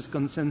principle, which is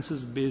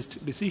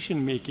consensus-based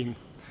decision-making,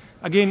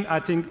 again, I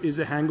think is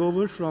a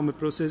hangover from a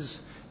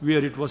process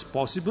where it was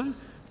possible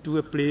to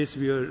a place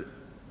where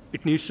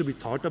it needs to be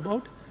thought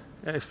about.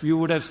 If you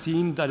would have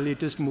seen the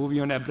latest movie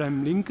on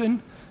Abraham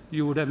Lincoln,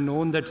 you would have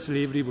known that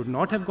slavery would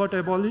not have got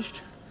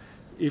abolished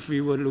if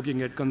we were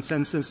looking at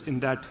consensus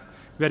in that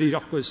very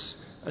raucous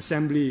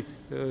assembly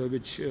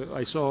which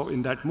I saw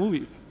in that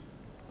movie.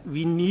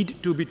 We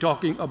need to be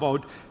talking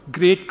about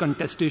great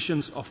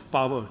contestations of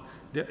power.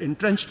 There are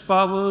entrenched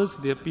powers,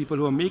 there are people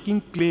who are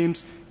making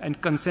claims,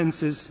 and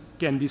consensus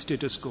can be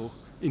status quo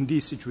in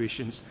these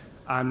situations.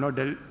 I'm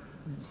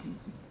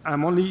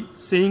only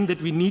saying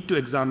that we need to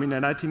examine,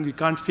 and I think we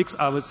can't fix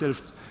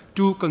ourselves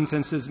to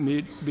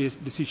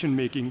consensus-based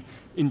decision-making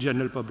in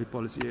general public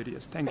policy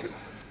areas. Thank you.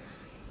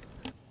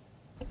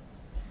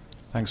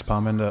 Thanks,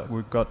 Parminder.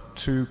 We've got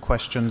 2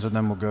 questions, and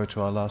then we'll go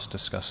to our last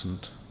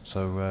discussant.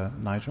 So,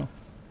 Nigel?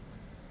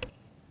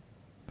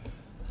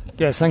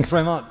 Yes, thank you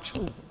very much.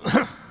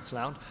 It's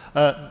loud.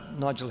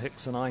 Nigel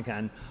Hickson,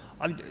 ICANN.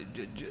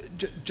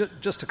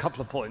 Just a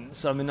couple of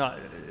points. I mean, I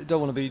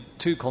don't want to be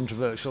too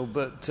controversial,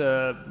 but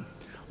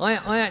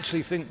I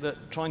actually think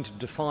that trying to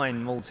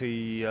define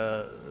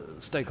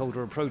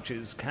multi-stakeholder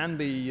approaches can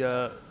be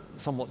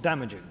somewhat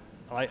damaging.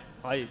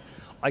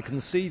 I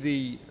can see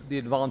the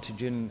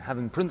advantage in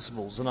having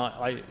principles,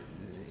 and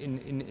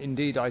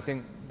indeed I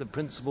think the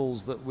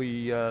principles that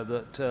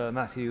that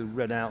Matthew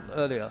read out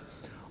earlier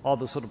are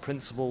the sort of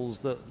principles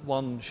that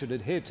one should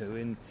adhere to.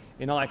 In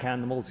ICANN,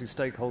 the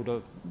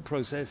multi-stakeholder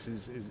process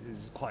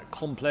is quite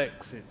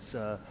complex. It's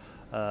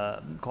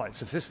quite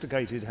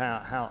sophisticated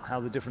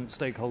how the different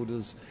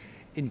stakeholders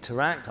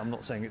interact. I'm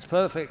not saying it's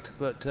perfect,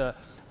 but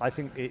I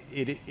think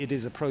it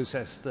is a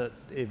process that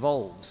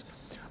evolves.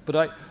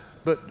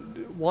 But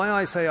why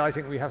I say I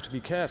think we have to be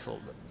careful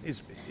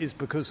is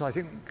because I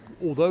think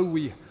although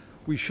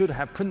we should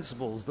have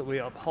principles that we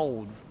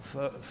uphold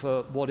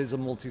for what is a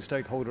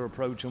multi-stakeholder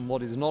approach and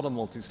what is not a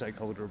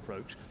multi-stakeholder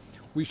approach,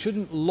 we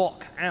shouldn't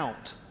lock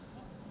out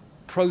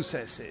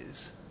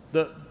processes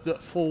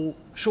that fall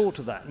short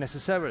of that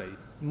necessarily.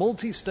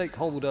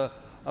 Multi-stakeholder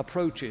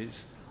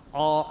approaches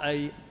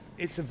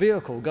it's a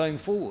vehicle going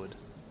forward.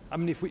 I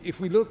mean, if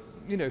we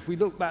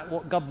look back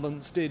what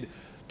governments did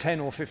 10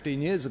 or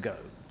 15 years ago,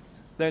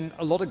 then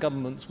a lot of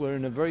governments were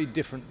in a very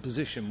different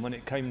position when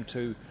it came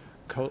to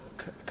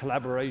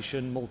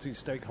collaboration,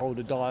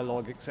 multi-stakeholder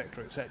dialogue,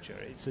 etc., etc.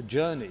 It's a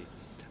journey,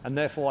 and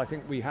therefore I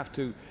think we have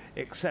to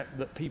accept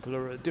that people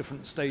are at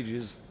different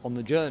stages on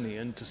the journey,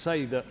 and to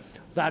say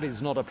that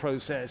is not a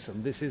process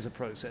and this is a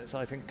process,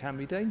 I think can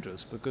be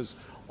dangerous, because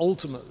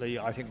ultimately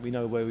I think we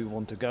know where we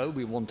want to go.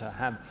 We want to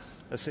have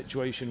a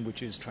situation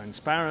which is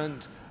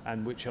transparent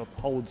and which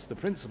upholds the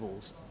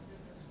principles.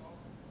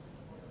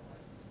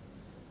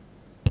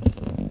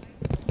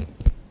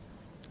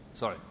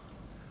 Sorry.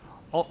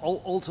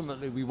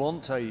 Ultimately, we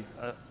want a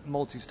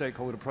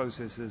multi-stakeholder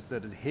process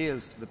that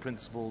adheres to the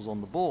principles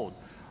on the board,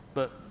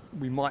 but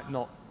we might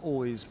not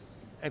always,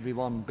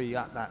 everyone, be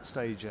at that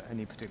stage at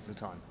any particular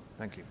time.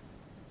 Thank you.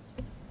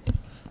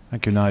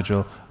 Thank you,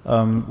 Nigel.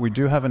 We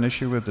do have an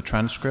issue with the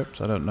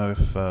transcript. I don't know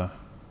if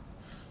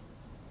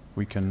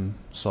we can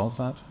solve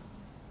that.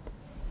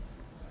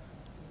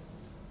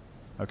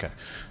 Okay.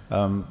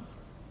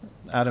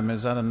 Adam,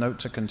 is that a note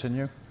to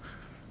continue?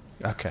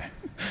 Okay.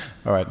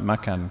 All right,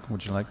 Makan,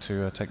 would you like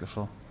to take the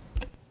floor?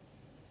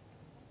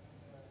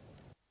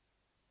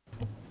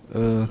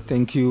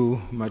 Thank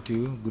you,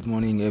 Matthew. Good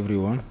morning,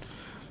 everyone.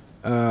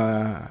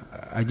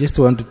 I just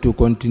wanted to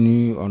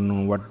continue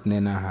on what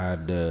Nena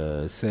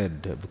had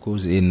said,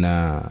 because in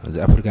the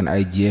African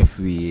IGF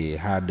we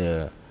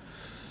had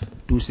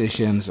 2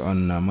 sessions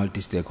on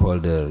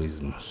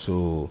multi-stakeholderism.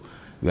 So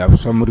we have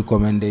some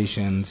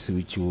recommendations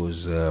which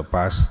was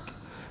passed,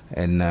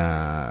 and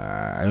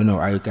I don't know,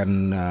 I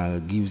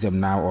can give them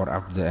now or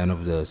at the end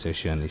of the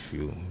session if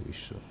you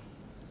wish so.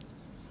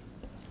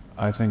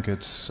 I think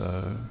it's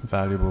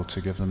valuable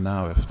to give them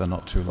now if they're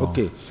not too long.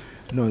 Okay.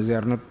 No, they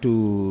are not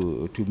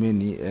too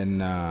many,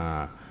 and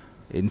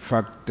in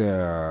fact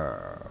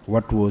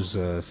what was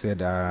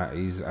said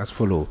is as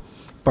follows.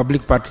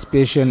 Public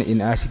participation in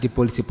ICT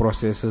policy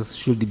processes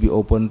should be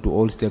open to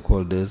all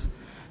stakeholders,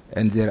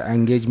 and their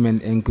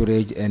engagement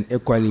encouraged and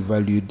equally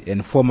valued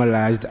and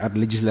formalized at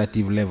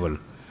legislative level.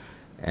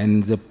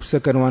 And the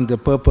second one, the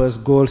purpose,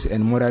 goals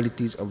and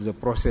modalities of the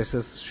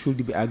processes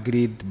should be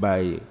agreed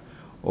by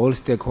all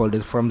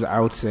stakeholders from the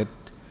outset,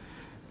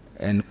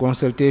 and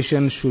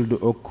consultation should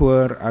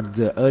occur at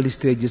the early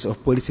stages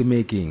of policy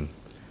making,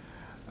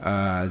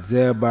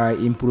 thereby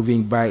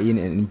improving buy-in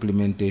and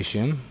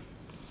implementation.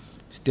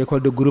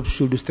 Stakeholder groups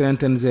should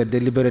strengthen their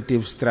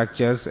deliberative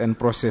structures and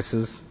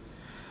processes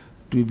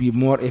to be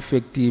more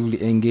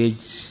effectively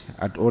engaged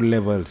at all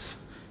levels,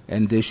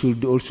 and they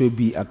should also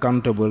be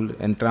accountable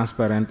and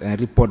transparent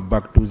and report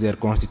back to their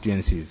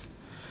constituencies.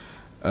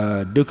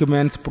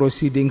 Documents,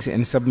 proceedings,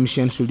 and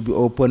submissions should be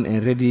open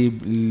and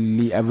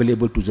readily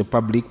available to the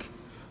public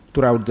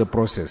throughout the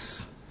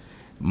process.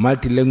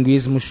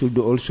 Multilingualism should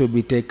also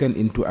be taken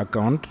into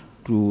account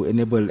to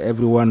enable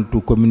everyone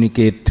to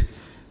communicate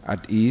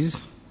at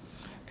ease,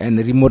 and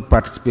remote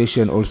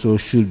participation also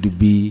should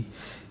be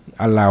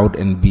allowed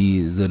and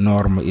be the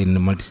norm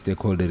in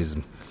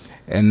multi-stakeholderism.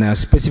 And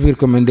specific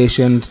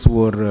recommendations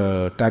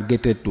were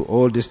targeted to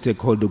all the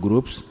stakeholder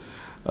groups,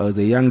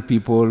 the young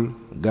people,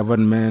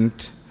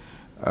 government,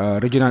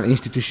 regional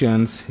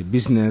institutions,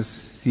 business,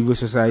 civil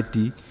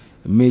society,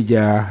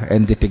 media,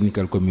 and the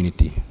technical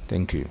community.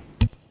 Thank you.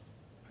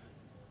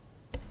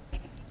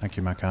 Thank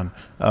you, Makan.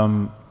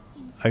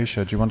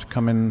 Aisha, do you want to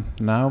come in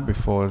now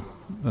before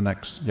the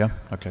next? Yeah?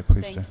 Okay,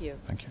 please do. Thank you.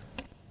 Thank you.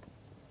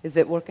 Is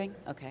it working?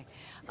 Okay.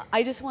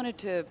 I just wanted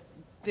to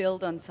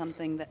build on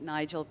something that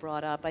Nigel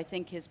brought up. I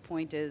think his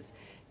point is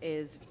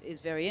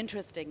very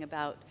interesting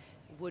about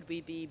would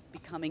we be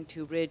becoming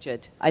too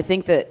rigid. I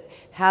think that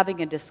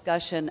having a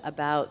discussion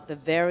about the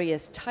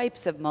various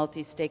types of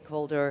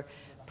multi-stakeholder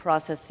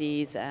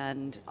processes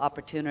and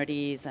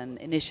opportunities and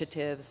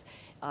initiatives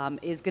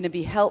is going to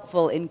be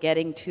helpful in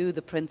getting to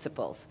the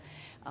principles.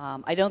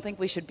 I don't think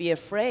we should be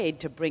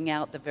afraid to bring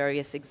out the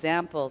various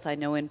examples. I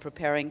know in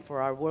preparing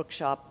for our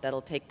workshop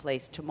that'll take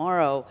place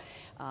tomorrow,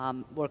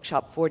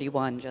 workshop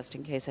 41, just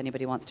in case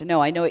anybody wants to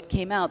know, I know it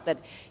came out that,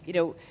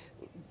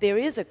 there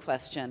is a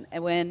question,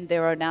 and when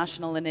there are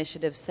national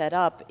initiatives set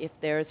up, if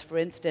there's, for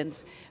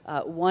instance,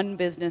 one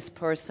business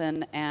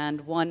person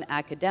and one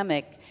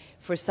academic,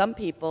 for some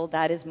people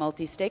that is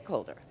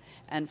multi-stakeholder,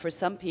 and for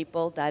some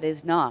people that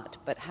is not.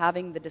 But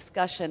having the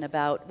discussion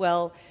about,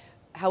 well,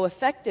 how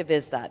effective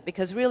is that?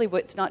 Because really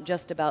it's not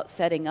just about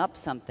setting up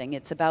something,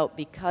 it's about,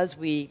 because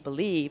we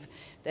believe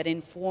that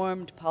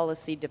informed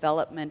policy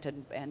development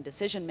and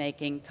decision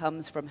making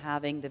comes from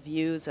having the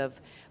views of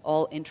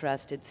all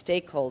interested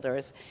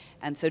stakeholders.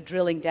 And so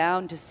drilling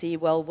down to see,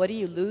 well, what are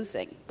you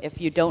losing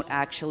if you don't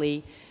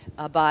actually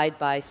abide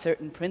by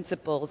certain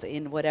principles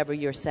in whatever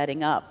you're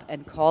setting up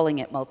and calling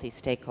it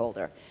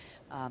multi-stakeholder?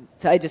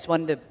 So I just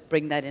wanted to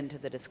bring that into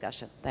the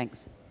discussion.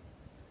 Thanks.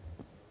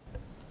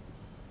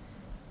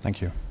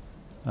 Thank you.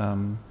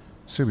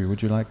 Subi,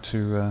 would you like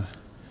to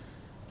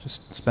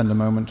just spend a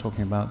moment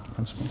talking about the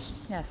principles?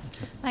 Yes.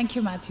 Thank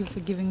you, Matthew, for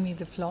giving me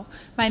the floor.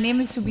 My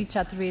name is Subi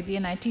Chaturvedi,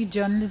 and I teach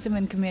journalism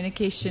and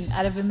communication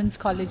at a women's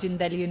college in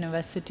Delhi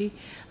University.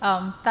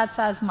 That's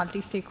as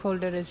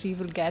multi-stakeholder as we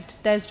will get.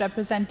 There's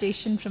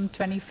representation from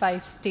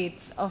 25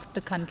 states of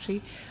the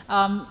country.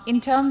 In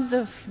terms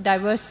of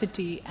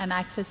diversity and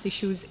access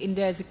issues,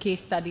 India is a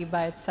case study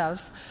by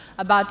itself.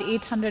 About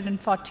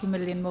 840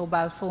 million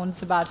mobile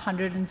phones, about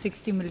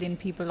 160 million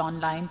people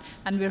online,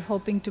 and we're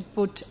hoping to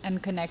put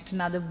and connect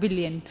another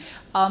billion.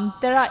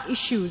 There are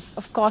issues,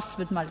 of course,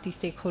 with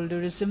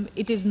multi-stakeholderism.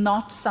 It is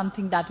not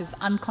something that is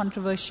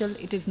uncontroversial.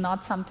 It is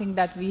not something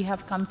that we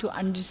have come to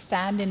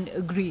understand and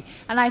agree.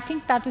 And I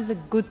think that is a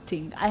good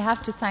thing. I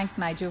have to thank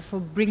Nigel for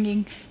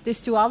bringing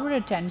this to our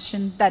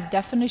attention, that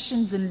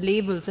definitions and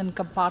labels and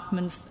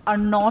compartments are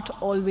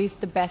not always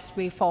the best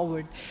way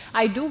forward.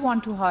 I do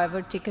want to,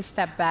 however, take a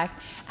step back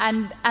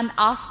and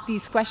ask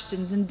these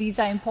questions, and these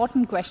are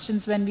important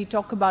questions when we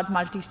talk about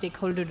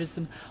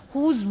multi-stakeholderism.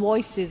 Whose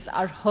voices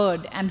are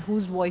heard and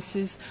whose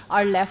voices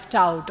are left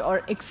out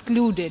or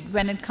excluded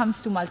when it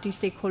comes to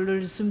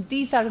multi-stakeholderism?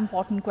 These are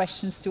important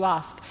questions to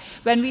ask.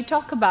 When we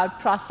talk about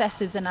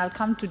processes, and I'll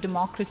come to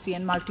democracy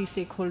and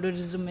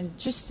multi-stakeholderism in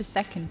just a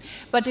second,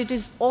 but it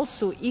is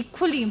also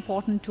equally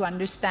important to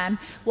understand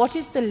what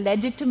is the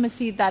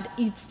legitimacy that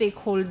each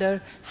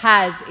stakeholder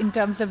has in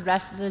terms of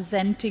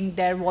representing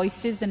their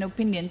voices and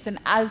opinions. And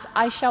as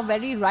Aisha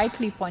very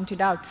rightly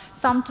pointed out,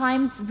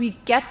 sometimes we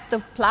get the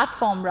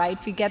platform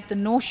right, we get the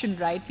notion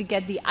right, we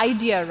get the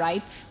idea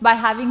right by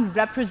having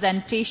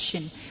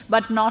representation,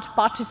 but not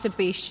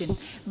participation.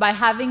 By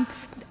having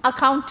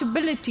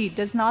accountability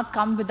does not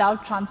come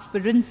without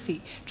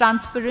transparency.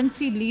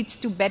 Transparency leads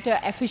to better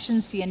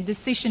efficiency and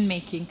decision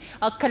making.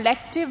 A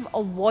collective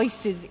of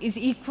voices is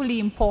equally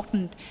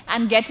important,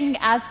 and getting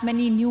as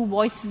many new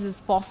voices as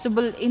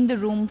possible in the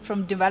room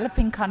from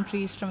developing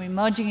countries, from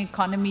emerging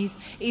economies,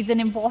 is an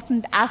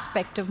important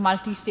aspect of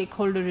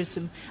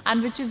multi-stakeholderism,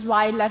 and which is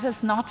why let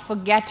us not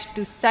forget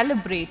to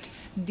celebrate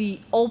the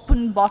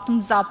open,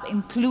 bottoms-up,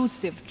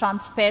 inclusive,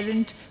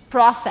 transparent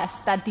process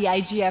that the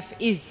IGF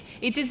is.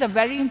 It is a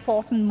very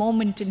important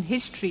moment in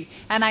history,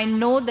 and I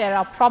know there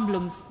are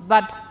problems,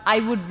 but I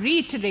would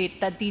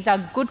reiterate that these are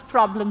good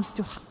problems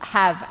to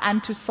have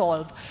and to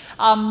solve.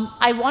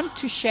 I want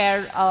to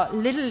share a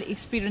little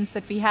experience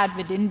that we had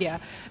with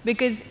India,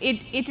 because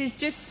it is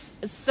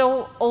just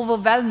so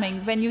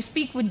overwhelming when you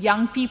speak with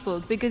young people,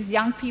 because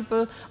young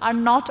people are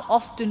not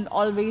often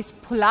always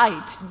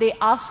polite. They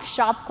ask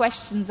sharp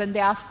questions and they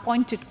ask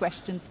pointed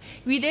questions.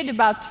 We did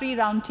about 3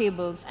 round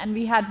tables, and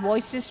we had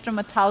voices from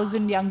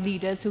 1,000 young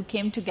leaders who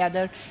came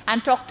together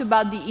and talked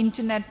about the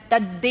internet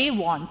that they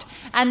want.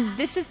 And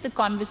this is the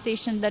conversation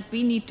conversation that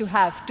we need to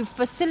have to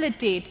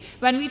facilitate.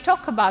 When we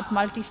talk about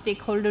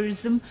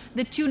multi-stakeholderism,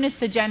 the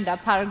Tunis Agenda,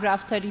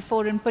 paragraph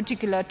 34 in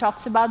particular,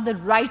 talks about the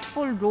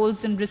rightful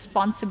roles and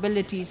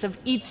responsibilities of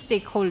each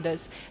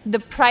stakeholders, the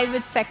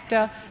private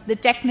sector, the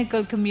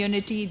technical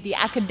community, the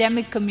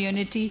academic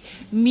community,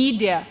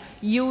 media,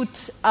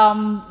 youth,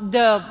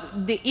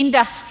 the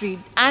industry,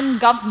 and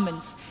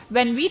governments.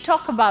 When we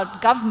talk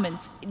about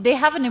governments, they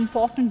have an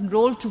important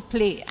role to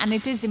play, and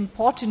it is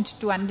important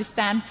to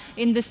understand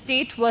in the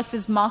state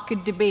versus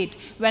market debate,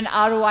 when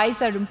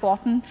ROIs are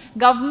important,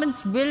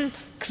 governments will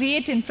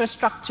create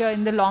infrastructure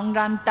in the long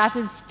run that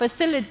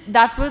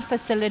will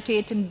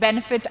facilitate and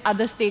benefit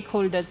other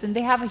stakeholders, and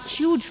they have a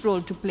huge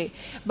role to play.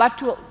 But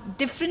to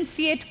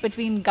differentiate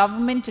between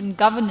government and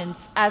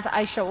governance, as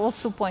Aisha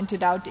also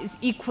pointed out, is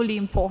equally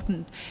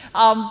important.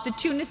 The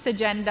Tunis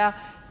Agenda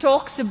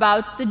talks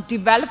about the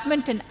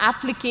development and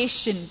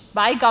application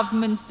by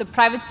governments, the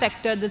private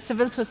sector, the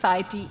civil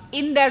society,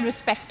 in their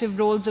respective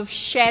roles of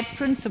shared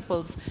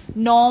principles,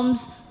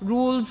 norms,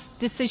 rules,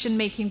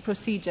 decision-making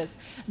procedures.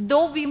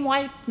 Though we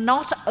might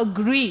not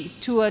agree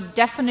to a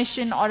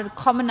definition or a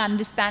common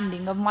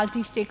understanding of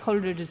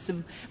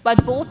multi-stakeholderism,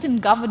 but both in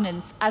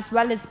governance as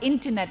well as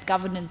internet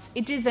governance,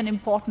 it is an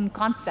important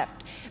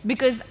concept,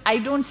 because I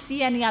don't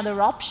see any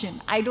other option.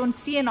 I don't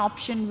see an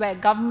option where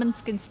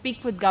governments can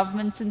speak with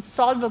governments and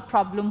solve a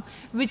problem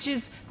which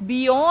is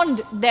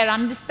beyond their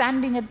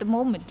understanding at the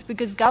moment,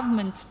 because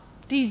governments,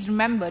 please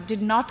remember,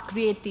 did not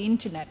create the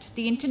internet.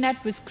 The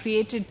internet was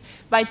created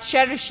by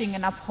cherishing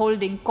and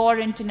upholding core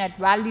internet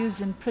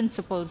values and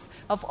principles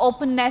of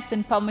openness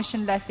and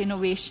permissionless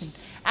innovation.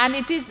 And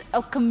it is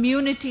a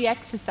community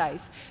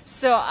exercise.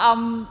 So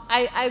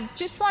I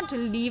just want to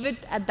leave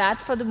it at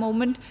that for the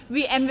moment.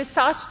 We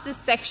envisaged this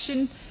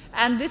section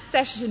and this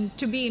session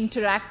to be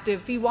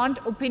interactive. We want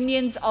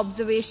opinions,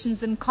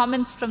 observations, and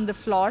comments from the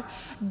floor.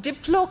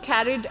 Diplo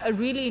carried a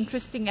really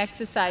interesting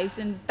exercise,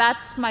 and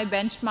that's my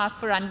benchmark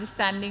for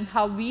understanding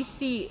how we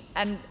see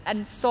and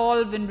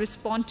solve and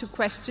respond to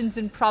questions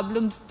and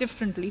problems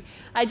differently.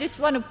 I just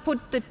want to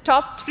put the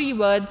top 3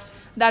 words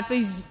that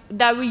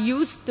were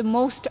used the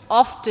most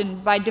often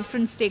by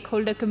different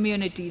stakeholder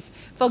communities.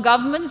 For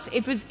governments,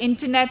 it was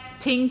Internet,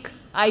 Think,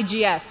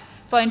 IGF.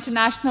 For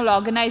international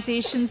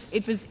organizations,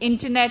 it was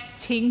Internet,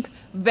 Think,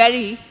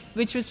 Very,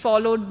 which was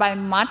followed by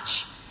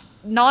Much.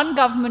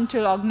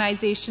 Non-governmental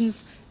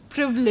organizations,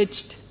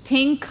 Privileged,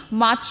 Think,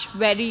 Much,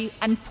 Very,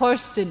 and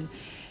Person.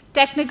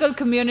 Technical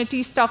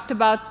communities talked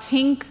about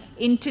Think,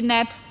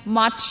 Internet,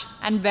 Much,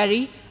 and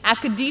Very.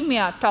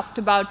 Academia talked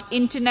about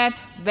Internet,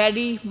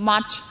 Very,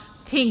 Much,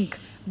 Think.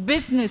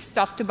 Business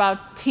talked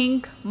about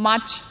Think,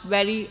 Much,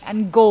 Very,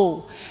 and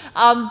Go.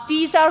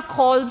 These are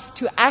calls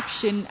to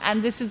action,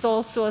 and this is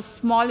also a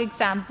small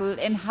example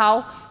in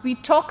how we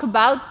talk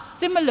about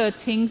similar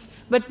things,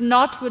 but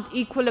not with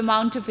equal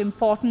amount of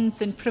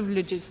importance and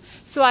privileges.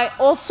 So I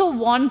also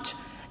want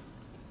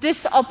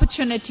this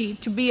opportunity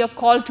to be a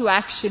call to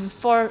action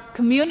for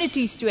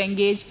communities to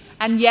engage,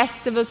 and yes,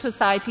 civil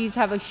societies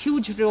have a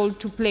huge role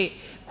to play.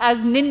 As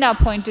Ninna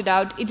pointed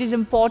out, it is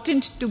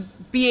important to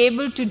be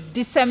able to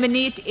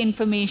disseminate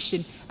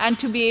information and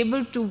to be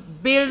able to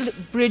build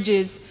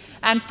bridges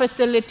and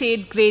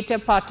facilitate greater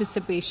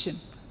participation.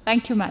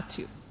 Thank you,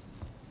 Matthew.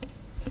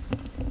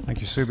 Thank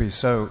you, Subi.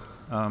 So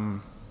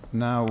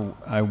now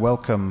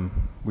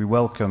we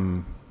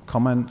welcome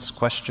comments,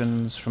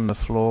 questions from the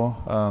floor.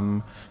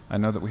 I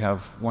know that we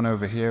have one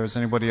over here. Does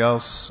anybody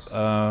else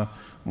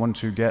want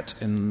to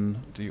get in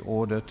the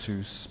order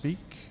to speak?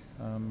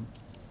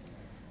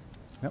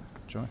 Yep,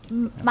 Joy.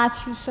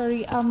 Matthew,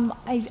 sorry.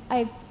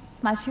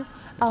 Matthew,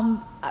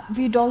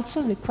 we'd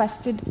also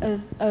requested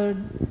a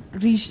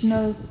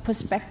regional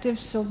perspective,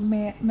 so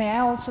may I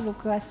also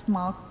request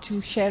Mark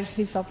to share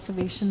his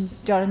observations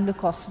during the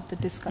course of the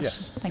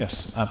discussion?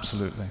 Yes,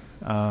 absolutely.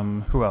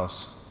 Who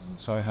else?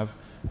 So I have,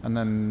 and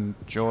then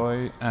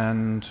Joy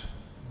and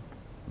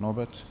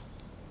Norbert.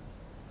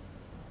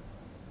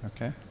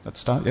 Okay,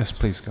 let's start. Yes,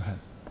 please, go ahead.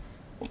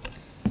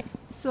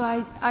 So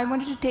I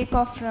wanted to take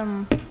off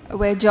from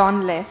where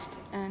John left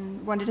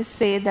and wanted to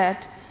say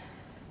that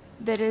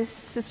there is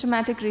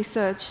systematic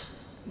research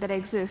that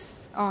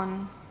exists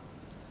on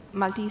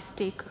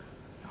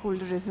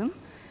multi-stakeholderism,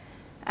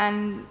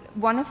 and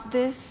one of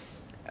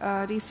these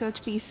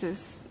research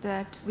pieces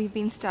that we've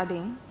been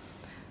studying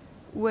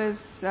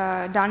was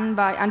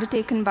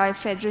undertaken by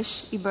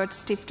Friedrich Ebert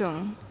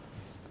Stiftung,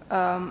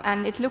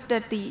 and it looked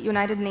at the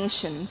United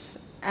Nations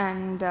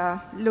and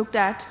looked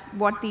at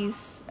what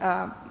these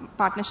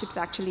partnerships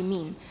actually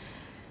mean.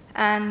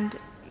 And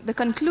the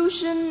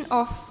conclusion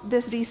of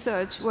this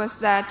research was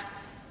that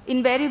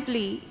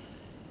invariably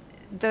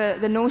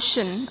the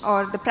notion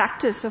or the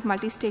practice of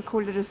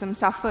multi-stakeholderism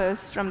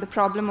suffers from the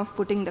problem of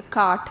putting the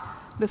cart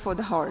before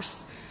the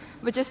horse,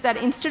 which is that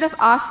instead of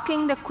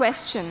asking the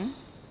question,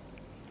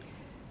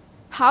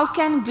 how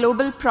can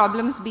global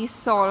problems be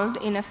solved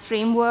in a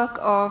framework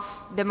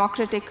of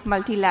democratic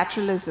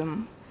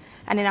multilateralism?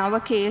 And in our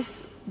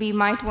case, we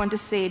might want to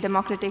say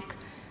democratic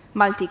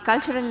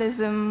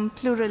multiculturalism,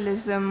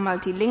 pluralism,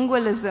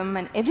 multilingualism,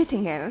 and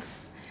everything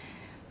else,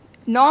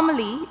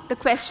 normally the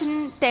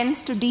question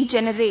tends to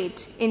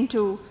degenerate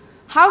into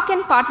how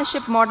can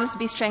partnership models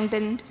be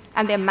strengthened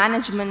and their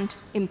management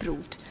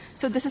improved.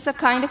 So this is a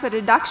kind of a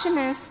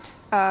reductionist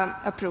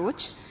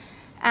approach.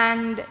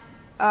 And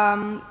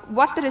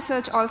what the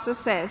research also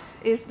says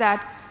is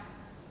that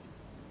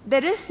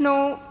there is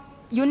no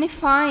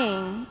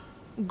unifying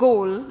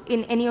goal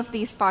in any of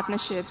these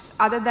partnerships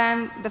other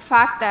than the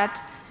fact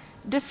that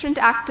different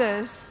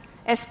actors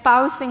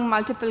espousing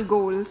multiple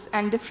goals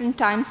and different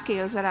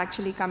timescales are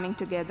actually coming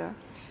together.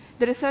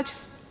 The research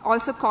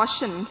also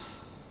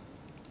cautions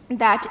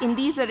that in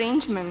these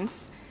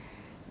arrangements,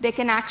 there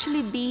can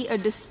actually be a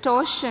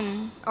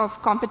distortion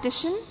of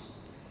competition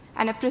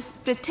and a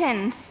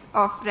pretense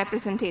of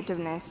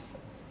representativeness.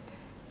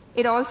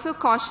 It also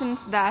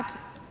cautions that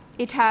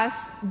it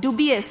has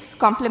dubious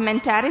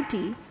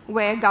complementarity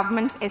where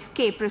governments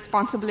escape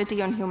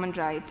responsibility on human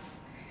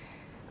rights.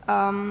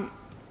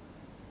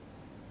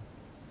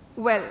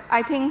 Well,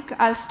 I think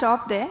I'll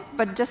stop there,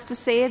 but just to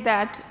say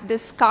that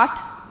this cart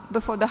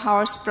before the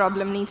horse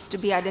problem needs to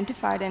be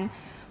identified, and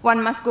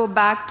one must go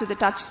back to the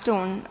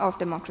touchstone of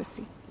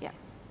democracy. Yeah.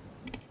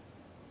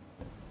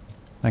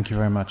 Thank you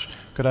very much.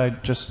 Could I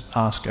just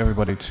ask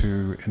everybody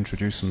to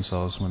introduce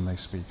themselves when they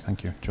speak?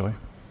 Thank you. Joy?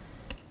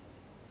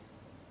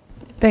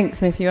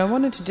 Thanks, Matthew. I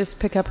wanted to just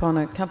pick up on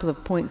a couple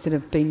of points that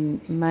have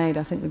been made.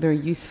 I think they're very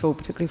useful,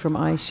 particularly from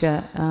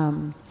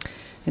Aisha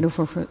and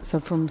also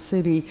from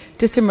Subi,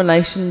 just in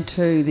relation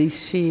to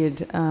these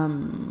shared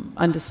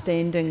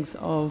understandings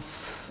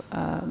of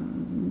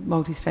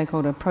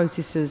multi-stakeholder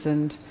processes.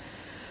 And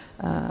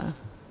I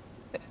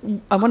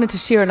wanted to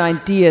share an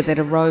idea that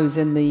arose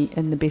in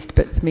the Best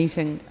Bits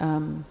meeting,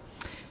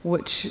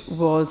 which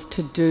was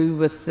to do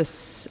with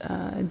this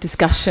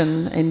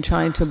discussion and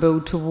trying to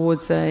build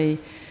towards a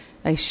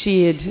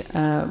shared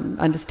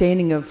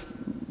understanding of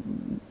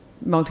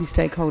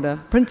multi-stakeholder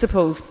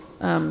principles,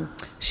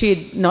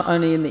 shared not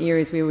only in the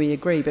areas where we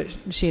agree, but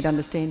shared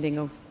understanding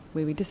of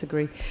where we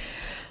disagree.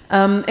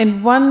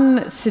 And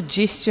one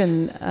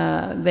suggestion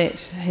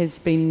that has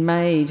been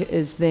made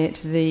is that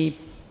the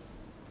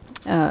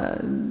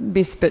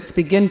Best Bits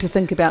begin to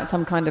think about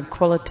some kind of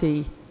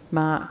quality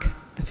mark,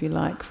 if you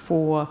like,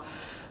 for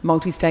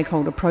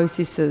multi-stakeholder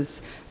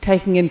processes,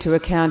 taking into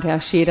account our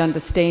shared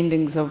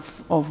understandings of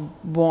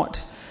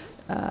what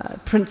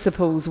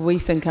principles we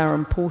think are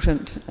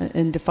important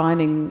in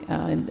defining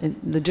in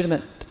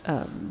legitimate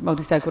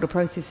multi-stakeholder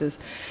processes,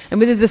 and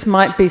whether this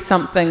might be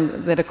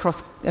something that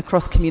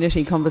across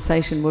community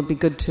conversation would be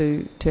good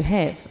to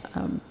have.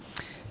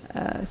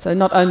 So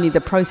not only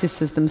the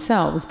processes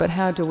themselves, but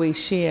how do we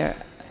share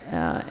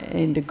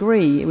and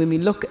agree when we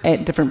look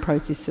at different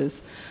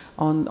processes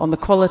on the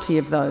quality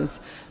of those,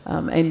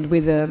 and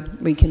whether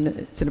we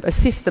can sort of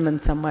assess them in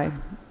some way.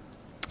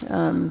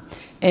 And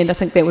I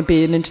think that would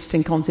be an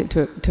interesting concept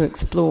to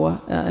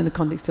explore in the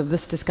context of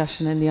this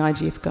discussion and the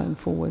IGF going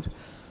forward.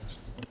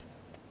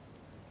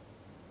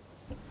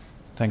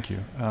 Thank you.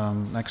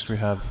 Next we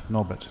have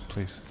Norbert,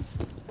 please.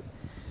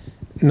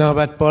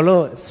 Norbert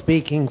Bollo,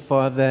 speaking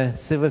for the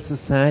Civil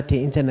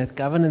Society Internet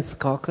Governance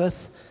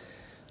Caucus.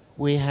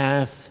 We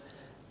have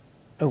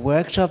a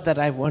workshop that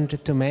I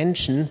wanted to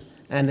mention,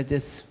 and it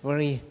is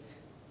very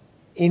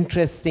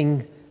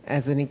interesting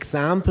as an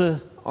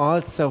example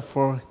also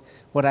for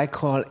what I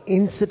call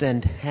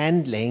incident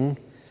handling.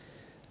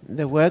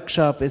 The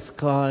workshop is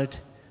called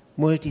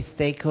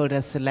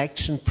Multi-Stakeholder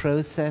Selection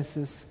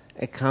Processes,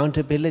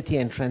 Accountability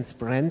and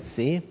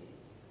Transparency.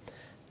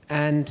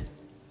 And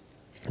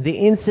the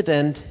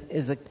incident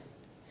is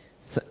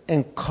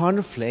a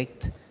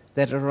conflict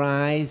that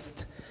arises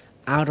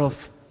out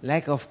of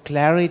lack of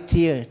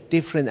clarity,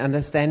 different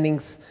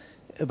understandings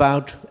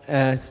about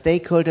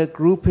stakeholder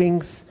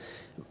groupings.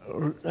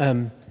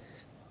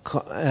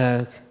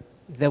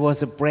 There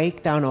was a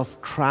breakdown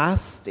of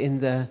trust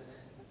in the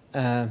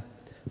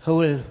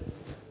whole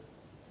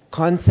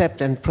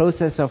concept and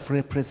process of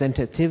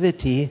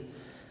representativity,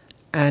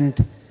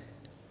 and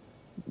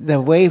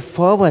the way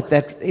forward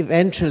that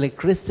eventually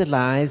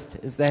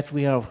crystallized is that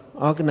we are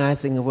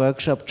organizing a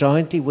workshop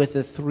jointly with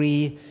the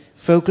 3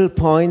 focal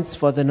points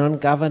for the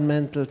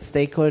non-governmental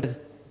stakeholder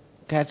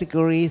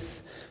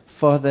categories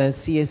for the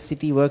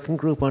CSCD working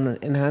group on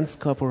enhanced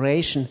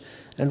cooperation,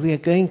 and we are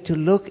going to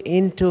look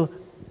into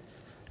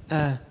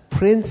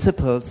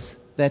principles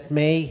that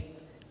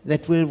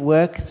will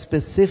work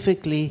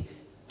specifically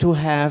to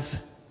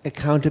have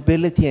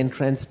accountability and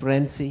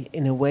transparency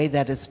in a way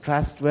that is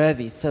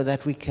trustworthy, so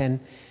that we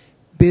can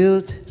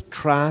build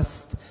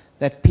trust,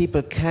 that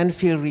people can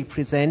feel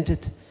represented,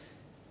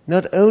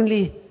 not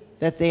only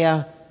that they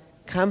are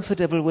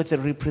comfortable with the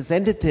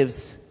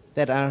representatives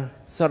that are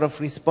sort of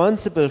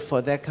responsible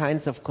for their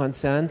kinds of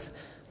concerns,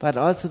 but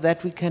also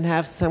that we can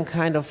have some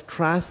kind of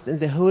trust in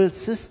the whole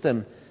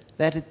system,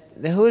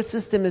 that the whole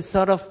system is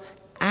sort of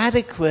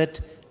adequate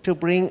to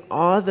bring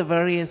all the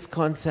various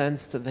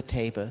concerns to the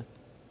table.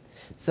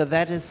 So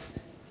that is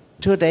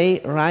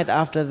today, right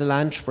after the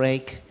lunch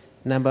break,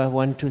 number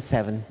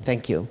 127.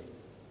 Thank you.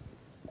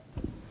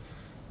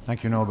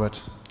 Thank you,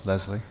 Norbert.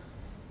 Leslie.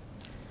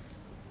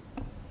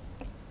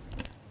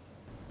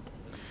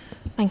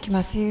 Thank you,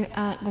 Matthew.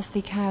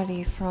 Leslie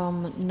Cowley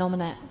from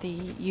Nominet,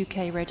 the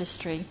UK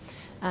registry,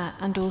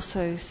 and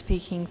also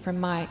speaking from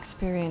my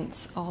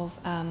experience of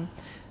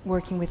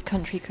working with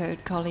country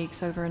code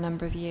colleagues over a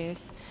number of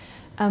years.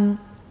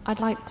 I'd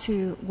like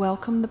to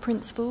welcome the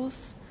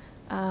principles.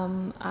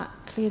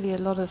 Clearly a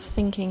lot of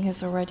thinking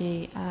has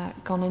already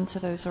gone into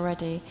those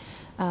already.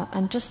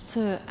 And just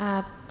to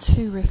add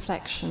two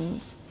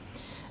reflections.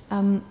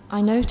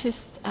 I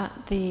noticed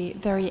at the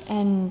very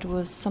end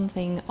was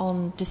something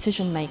on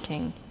decision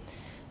making.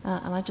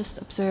 And I just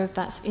observed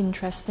that's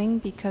interesting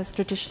because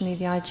traditionally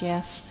the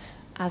IGF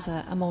as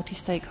a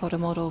multi-stakeholder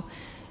model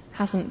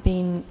hasn't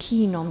been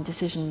keen on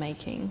decision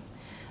making.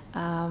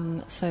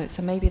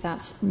 So maybe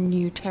that's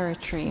new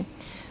territory.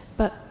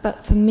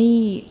 But for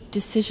me,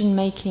 decision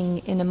making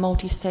in a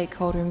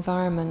multi-stakeholder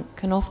environment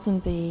can often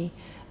be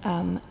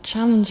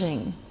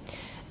challenging.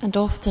 And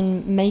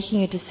often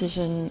making a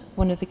decision,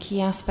 one of the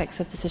key aspects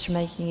of decision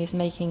making is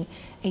making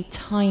a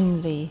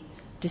timely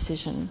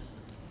decision.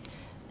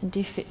 And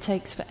if it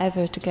takes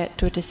forever to get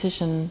to a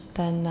decision,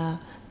 then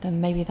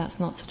maybe that's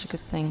not such a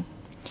good thing.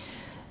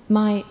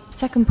 My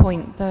second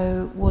point,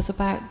 though, was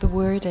about the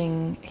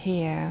wording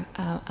here.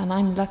 And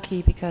I'm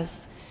lucky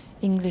because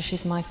English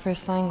is my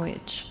first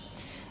language.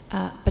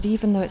 But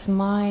even though it's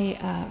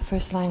my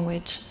first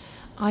language,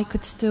 I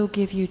could still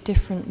give you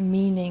different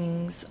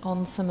meanings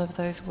on some of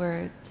those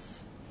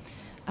words.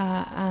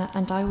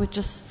 And I would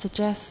just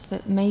suggest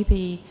that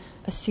maybe,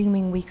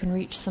 assuming we can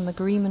reach some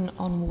agreement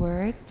on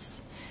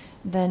words,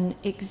 then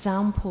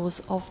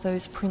examples of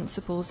those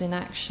principles in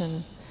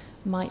action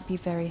might be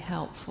very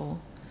helpful.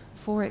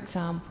 For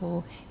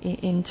example,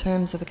 in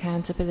terms of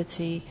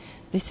accountability,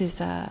 this is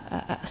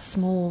a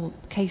small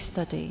case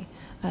study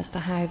as to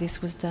how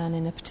this was done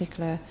in a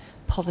particular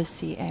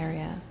policy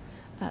area.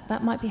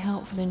 That might be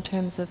helpful in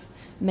terms of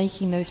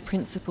making those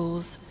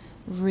principles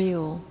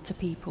real to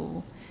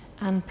people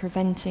and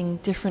preventing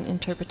different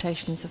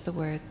interpretations of the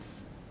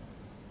words.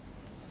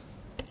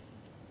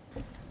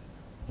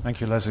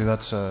 Thank you, Leslie.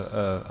 That's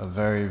a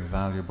very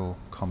valuable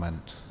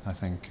comment, I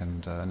think,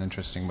 and an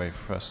interesting way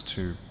for us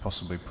to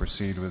possibly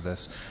proceed with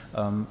this.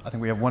 I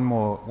think we have one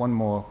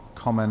more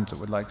comment that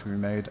would like to be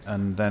made,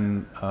 and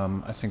then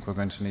I think we're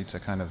going to need to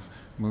kind of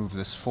move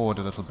this forward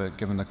a little bit,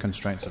 given the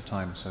constraints of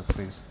time. So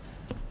please.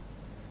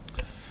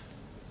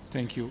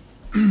 Thank you.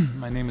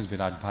 My name is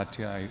Viraj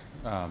Bhatia.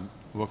 I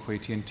work for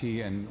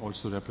AT&T and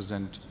also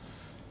represent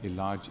a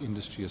large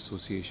industry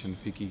association,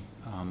 FICCI,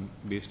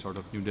 based out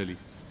of New Delhi.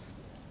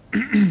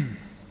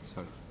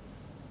 Sorry.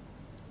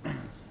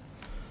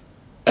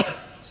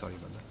 Sorry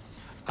about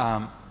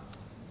that.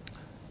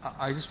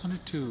 I just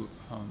wanted to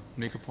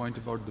make a point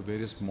about the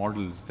various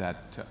models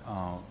that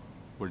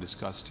were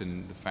discussed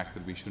and the fact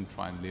that we shouldn't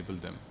try and label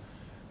them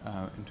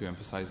and to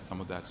emphasize some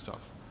of that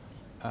stuff.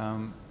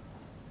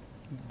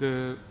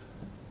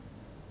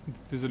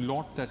 There's a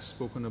lot that's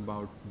spoken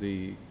about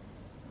the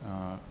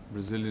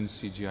resilient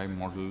CGI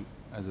model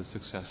as a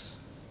success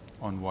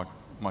on what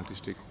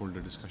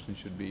multi-stakeholder discussion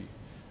should be.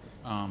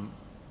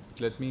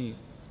 Let me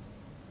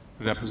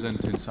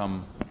represent in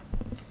some,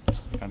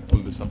 I can't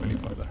pull this up any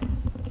further.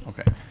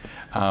 Okay.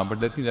 But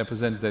let me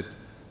represent that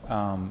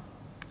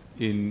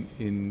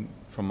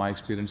from my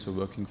experience of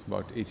working for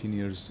about 18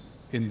 years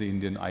in the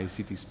Indian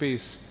ICT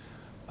space,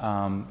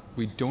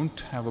 we don't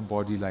have a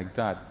body like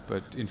that,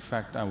 but in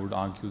fact I would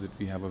argue that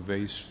we have a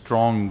very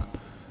strong,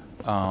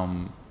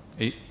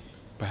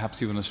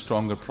 perhaps even a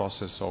stronger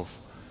process of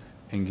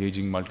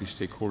engaging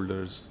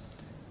multi-stakeholders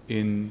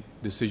in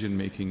decision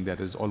making that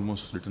is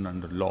almost written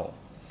under law.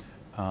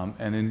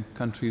 And in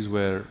countries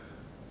where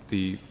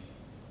the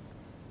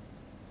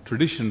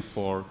tradition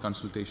for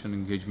consultation,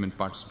 engagement,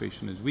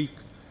 participation is weak,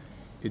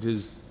 it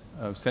is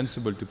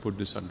sensible to put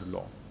this under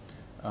law.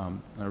 I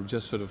would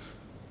just sort of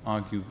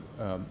argue,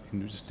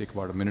 and just take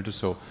about a minute or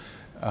so,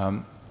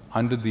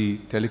 under the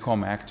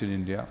Telecom Act in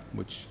India,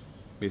 which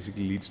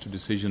basically leads to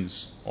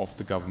decisions of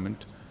the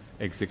government,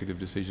 executive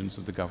decisions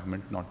of the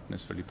government, not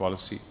necessarily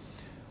policy,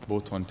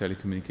 both on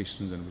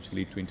telecommunications and which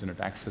lead to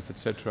internet access,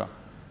 etc.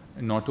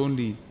 And not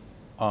only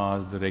are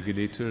the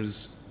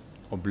regulators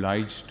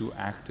obliged to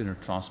act in a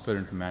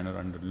transparent manner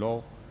under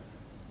law,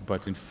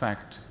 but in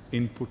fact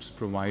inputs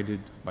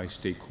provided by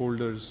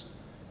stakeholders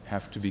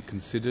have to be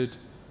considered,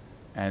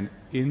 and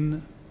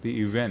in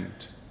the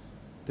event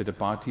that a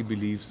party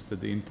believes that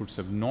the inputs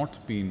have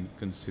not been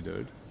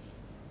considered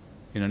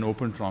in an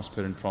open,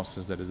 transparent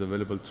process that is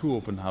available through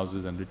open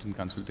houses and written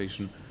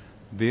consultation,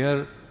 they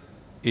are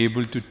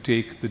able to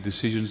take the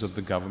decisions of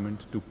the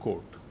government to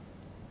court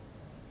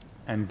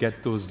and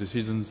get those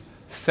decisions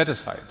set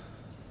aside,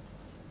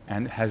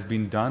 and has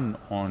been done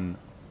on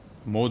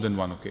more than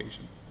one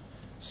occasion.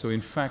 So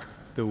in fact,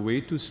 the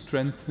way to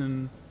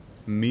strengthen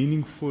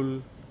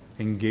meaningful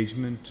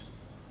engagement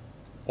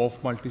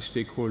of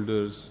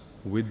multi-stakeholders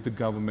with the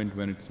government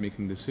when it's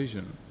making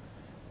decision,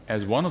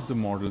 as one of the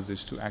models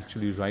is to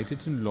actually write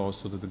it in law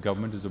so that the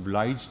government is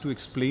obliged to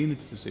explain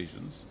its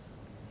decisions,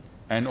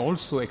 and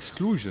also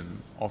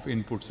exclusion of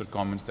inputs or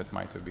comments that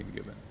might have been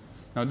given.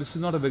 Now, this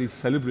is not a very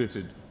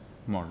celebrated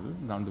model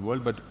around the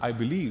world, but I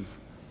believe,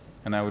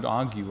 and I would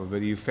argue, a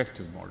very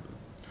effective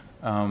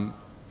model.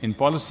 In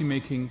policy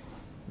making,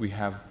 we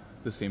have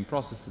the same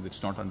processes.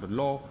 It's not under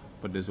law,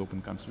 but there's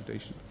open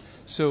consultation.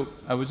 So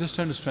I was just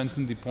trying to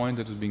strengthen the point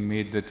that was being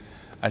made, that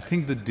I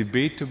think the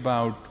debate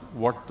about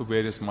what the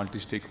various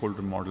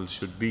multi-stakeholder models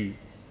should be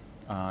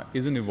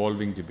is an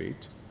evolving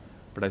debate,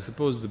 but I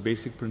suppose the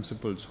basic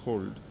principles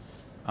hold.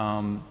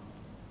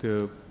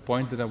 The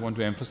point that I want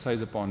to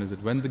emphasize upon is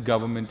that when the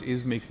government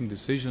is making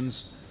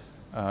decisions,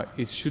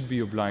 it should be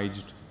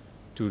obliged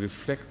to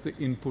reflect the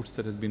inputs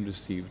that have been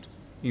received,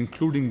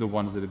 including the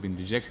ones that have been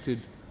rejected,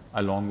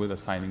 along with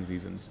assigning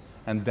reasons.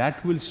 And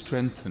that will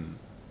strengthen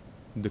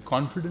the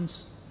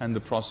confidence and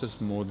the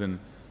process more than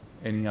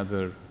any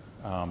other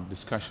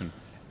discussion.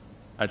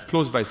 I'd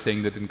close by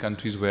saying that in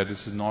countries where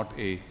this is not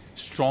a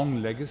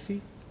strong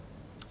legacy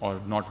or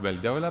not well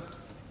developed,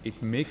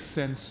 it makes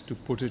sense to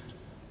put it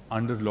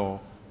under law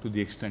to the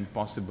extent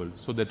possible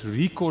so that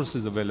recourse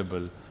is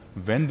available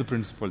when the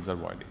principles are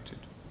violated.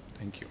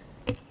 Thank you.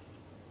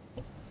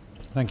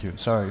 Thank you.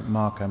 Sorry,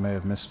 Mark, I may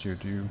have missed you.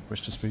 Do you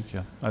wish to speak?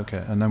 Yeah.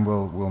 Okay, and then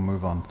we'll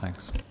move on.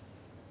 Thanks.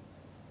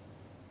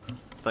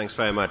 Thanks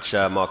very much.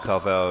 Mark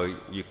Carvell,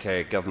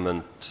 UK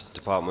Government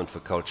Department for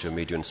Culture,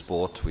 Media and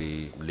Sport.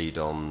 We lead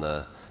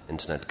on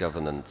internet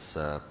governance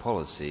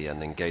policy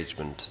and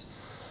engagement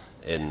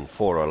in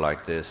fora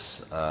like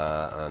this,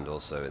 and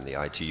also in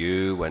the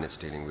ITU when it's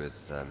dealing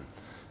with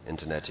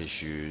internet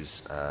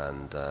issues,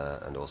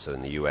 and also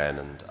in the UN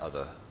and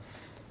other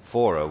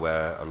fora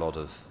where a lot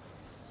of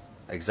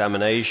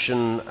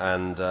examination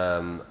and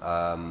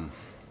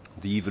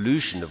the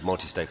evolution of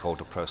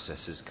multi-stakeholder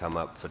processes come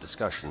up for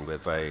discussion. We're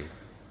very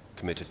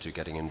committed to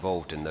getting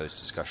involved in those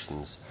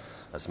discussions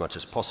as much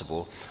as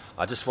possible.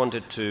 I just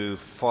wanted to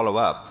follow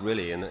up,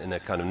 really, in a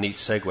kind of neat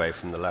segue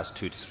from the last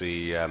 2 to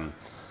 3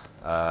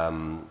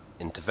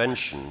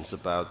 interventions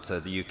about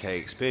the UK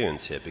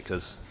experience here,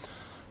 because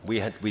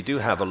we do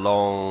have a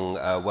long,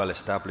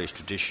 well-established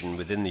tradition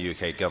within the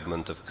UK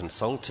government of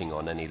consulting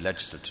on any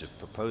legislative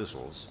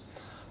proposals,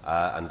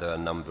 and there are a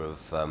number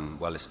of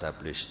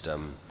well-established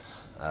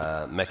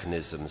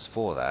mechanisms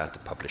for that,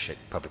 the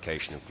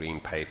publication of green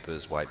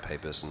papers, white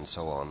papers, and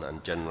so on,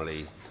 and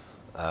generally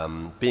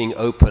being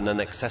open and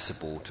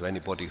accessible to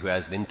anybody who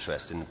has an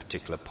interest in a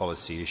particular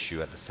policy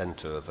issue at the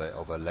centre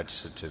of a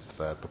legislative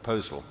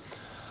proposal.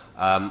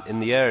 In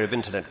the area of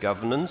internet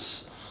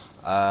governance,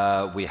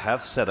 we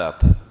have set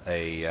up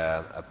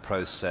a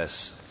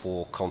process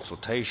for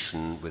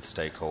consultation with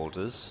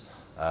stakeholders.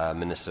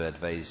 Minister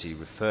Edvezi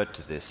referred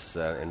to this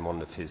in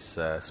one of his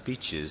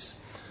speeches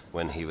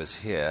when he was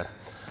here,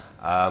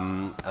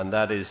 and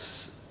that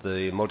is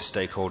the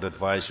Multi-Stakeholder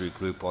Advisory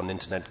Group on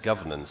Internet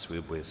Governance.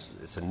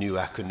 It's a new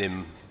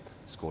acronym.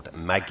 It's called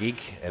MAGIG,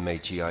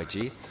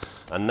 M-A-G-I-G,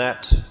 and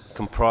that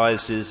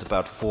comprises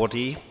about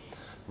 40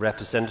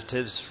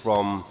 representatives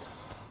from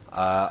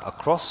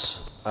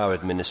across our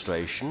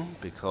administration,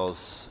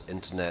 because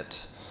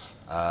internet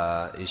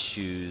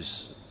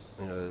issues,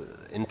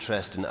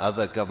 interest in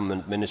other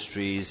government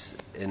ministries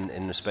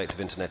in respect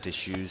of internet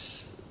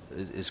issues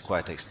is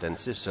quite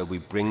extensive. So we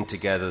bring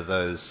together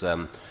those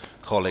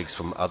colleagues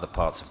from other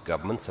parts of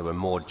government, so we're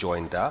more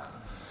joined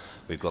up.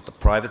 We've got the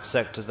private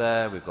sector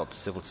there, we've got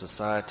civil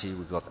society,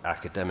 we've got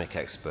academic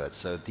experts.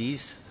 So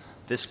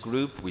this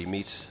group, we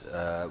meet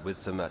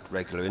with them at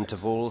regular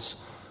intervals.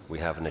 We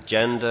have an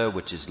agenda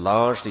which is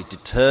largely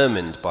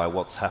determined by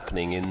what's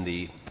happening in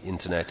the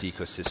internet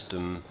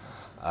ecosystem,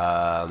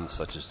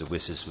 such as the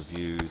WSIS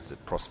review, the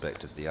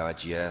prospect of the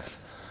IGF,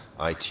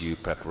 ITU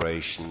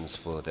preparations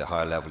for the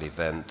high-level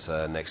event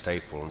next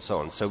April, and so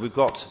on. So we've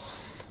got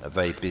a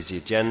very busy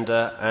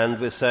agenda, and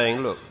we're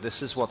saying, look,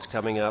 this is what's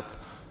coming up.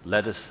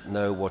 Let us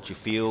know what you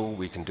feel.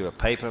 We can do a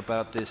paper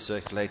about this,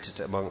 circulate it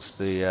amongst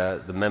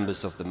the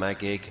members of the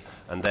MAGIG,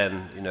 and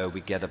then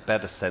we get a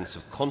better sense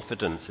of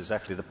confidence.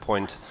 Exactly the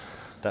point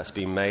that's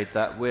been made,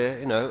 that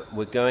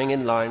we're going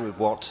in line with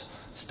what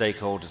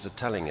stakeholders are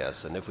telling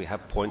us, and if we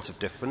have points of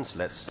difference,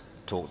 let's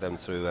talk them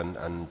through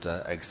and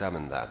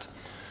examine that.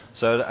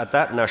 So at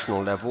that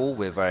national level,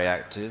 we're very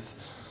active.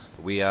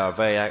 We are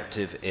very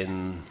active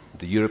in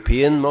the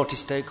European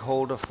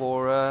Multi-Stakeholder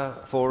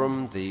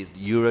Forum, the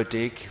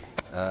EuroDig,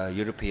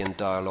 European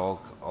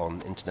Dialogue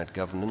on Internet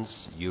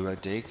Governance,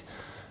 EuroDig.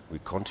 We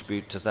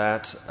contribute to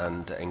that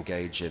and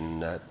engage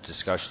in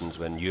discussions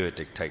when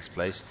EuroDig takes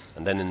place.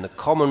 And then in the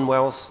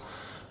Commonwealth,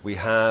 we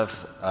have,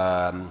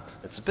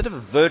 it's a bit of a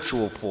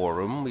virtual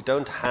forum. We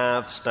don't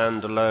have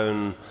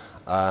standalone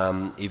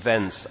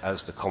events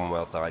as the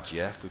Commonwealth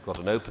IGF. We've got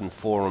an open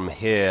forum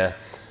here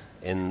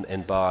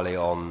in Bali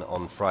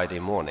on Friday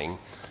morning.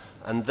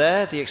 And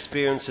there the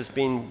experience has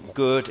been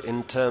good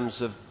in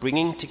terms of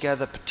bringing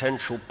together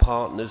potential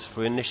partners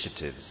for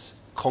initiatives,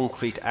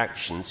 concrete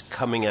actions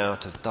coming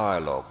out of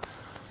dialogue.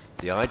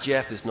 The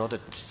IGF is not a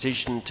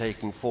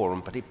decision-taking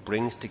forum, but it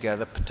brings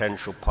together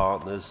potential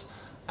partners,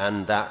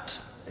 and that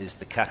is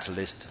the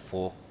catalyst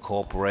for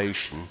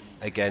cooperation,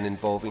 again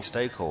involving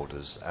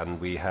stakeholders. And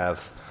we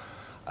have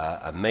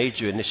a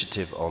major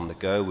initiative on the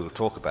go. We'll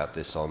talk about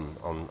this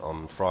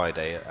on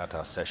Friday at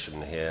our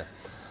session here,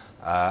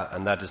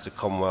 and that is the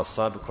Commonwealth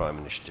Cybercrime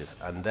Initiative.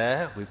 And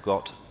there we've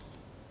got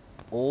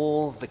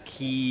all the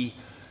key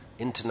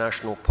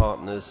international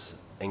partners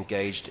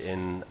engaged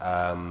in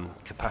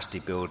capacity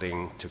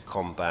building to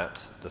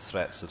combat the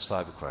threats of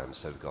cybercrime.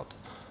 So we've got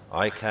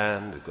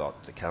ICANN, we've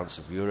got the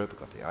Council of Europe, we've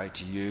got the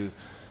ITU,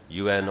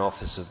 UN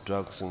Office of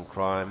Drugs and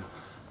Crime,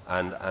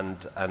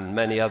 and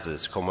many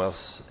others,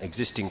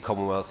 existing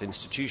Commonwealth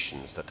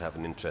institutions that have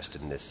an interest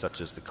in this, such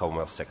as the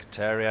Commonwealth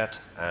Secretariat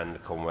and the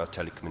Commonwealth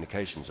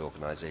Telecommunications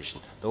Organisation.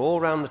 They're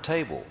all around the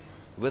table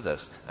with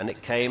us, and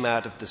it came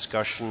out of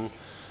discussion,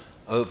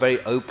 a very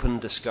open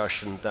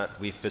discussion that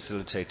we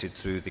facilitated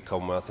through the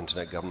Commonwealth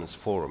Internet Governance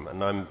Forum.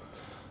 And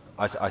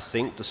I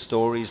think the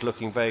story is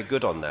looking very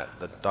good on that.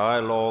 The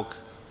dialogue,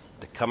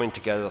 the coming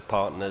together of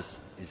partners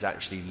is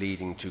actually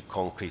leading to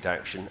concrete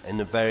action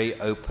in a very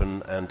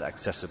open and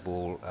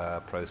accessible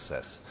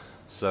process.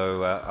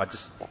 So I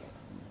just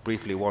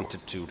briefly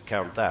wanted to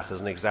count that as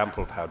an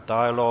example of how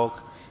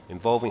dialogue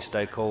involving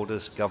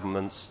stakeholders,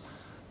 governments,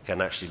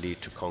 can actually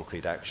lead to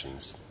concrete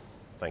actions.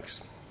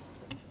 Thanks.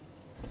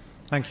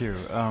 Thank you.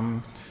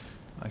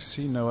 I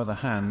see no other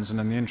hands, and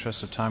in the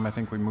interest of time, I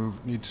think we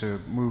need to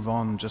move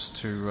on just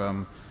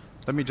to...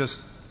 let me just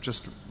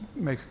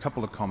make a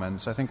couple of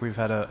comments. I think we've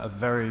had a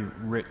very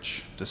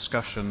rich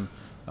discussion.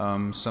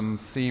 Some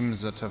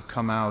themes that have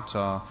come out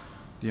are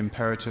the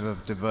imperative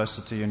of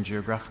diversity and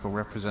geographical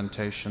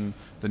representation,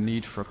 the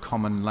need for a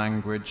common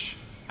language,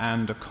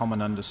 and a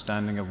common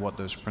understanding of what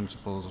those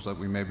principles that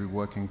we may be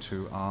working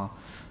to are.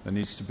 There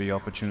needs to be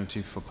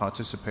opportunity for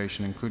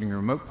participation, including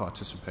remote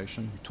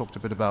participation. We talked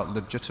a bit about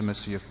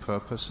legitimacy of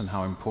purpose and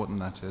how important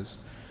that is,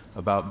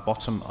 about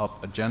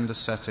bottom-up agenda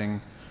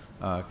setting,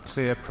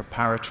 clear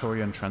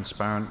preparatory and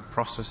transparent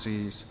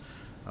processes,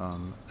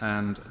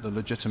 and the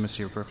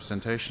legitimacy of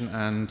representation,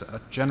 and a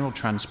general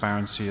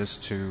transparency as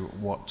to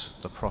what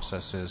the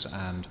process is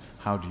and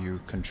how do you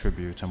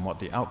contribute and what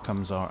the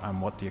outcomes are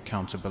and what the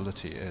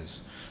accountability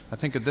is. I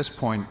think at this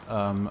point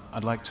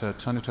I'd like to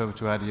turn it over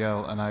to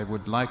Adiel, and I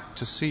would like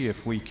to see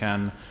if we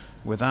can,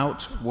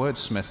 without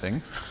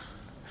wordsmithing,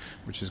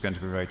 which is going to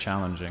be very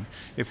challenging,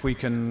 if we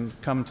can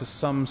come to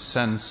some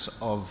sense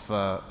of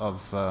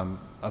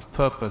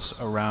purpose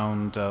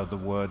around the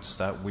words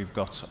that we've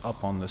got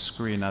up on the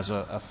screen as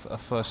a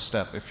first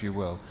step, if you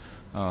will.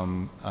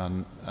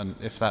 And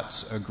if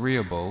that's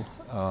agreeable,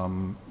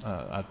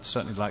 I'd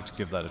certainly like to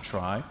give that a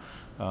try.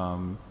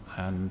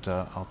 And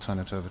I'll turn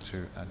it over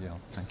to Adiel.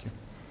 Thank you.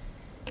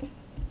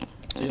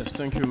 Yes,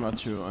 thank you,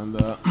 Matthew, and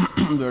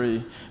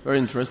very, very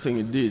interesting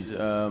indeed.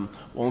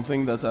 One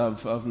thing that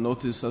I've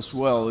noticed as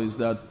well is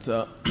that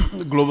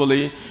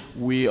globally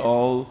we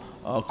all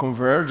are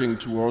converging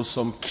towards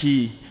some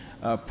key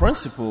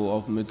principle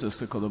of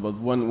multi-stakeholder, but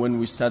when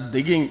we start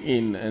digging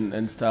in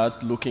and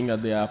start looking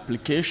at their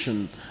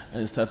application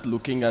and start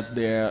looking at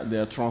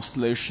their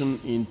translation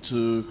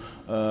into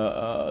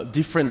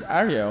different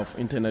area of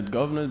internet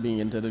governance, being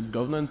internet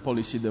governance,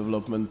 policy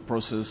development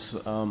process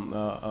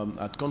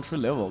at country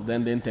level,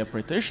 then the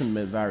interpretation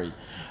may vary.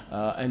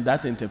 And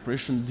that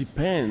interpretation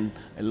depends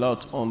a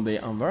lot on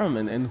the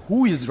environment and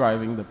who is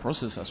driving the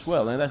process as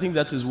well. And I think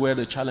that is where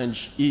the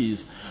challenge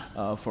is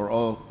for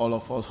all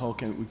of us. How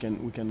we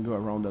can go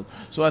around that?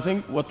 So I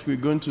think what we're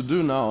going to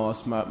do now,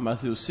 as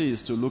Matthew says,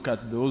 is to look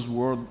at those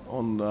words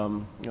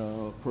on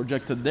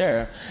projected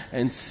there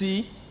and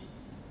see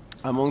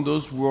among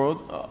those words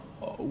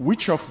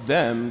which of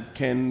them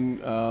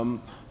can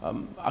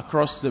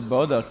across the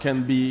border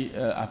can be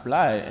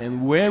applied,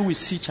 and where we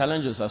see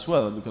challenges as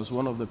well, because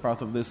one of the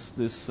part of this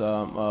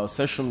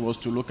session was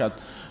to look at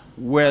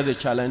where the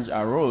challenge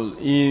arose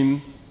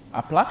in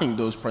applying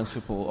those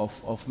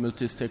principles of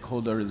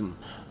multi-stakeholderism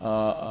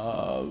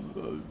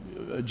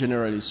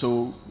generally.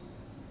 So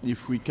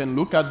if we can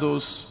look at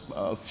those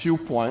few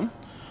points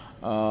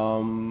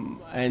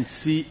and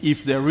see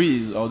if there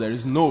is or there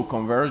is no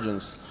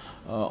convergence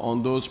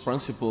on those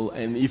principles,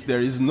 and if there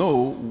is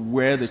no,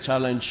 where is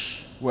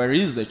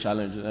the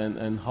challenge,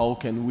 and how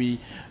can we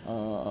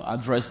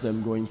address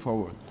them going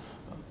forward?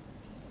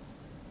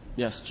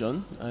 Yes,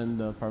 John and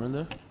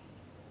Parminder.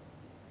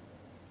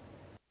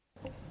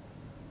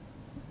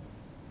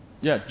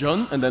 Yeah,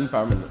 John and then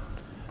Parminder.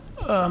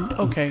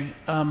 Okay.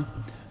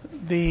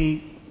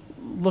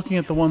 Looking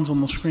at the ones on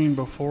the screen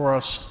before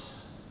us,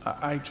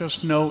 I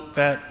just note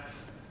that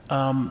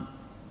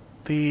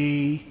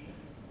the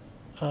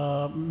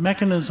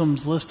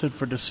mechanisms listed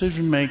for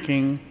decision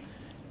making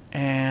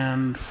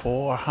and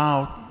for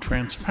how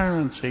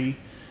transparency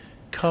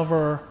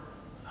cover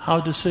how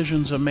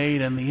decisions are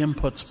made and the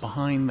inputs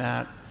behind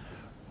that,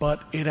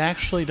 but it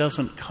actually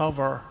doesn't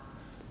cover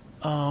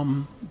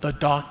the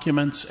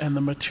documents and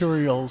the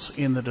materials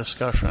in the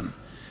discussion.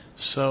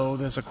 So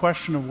there's a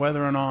question of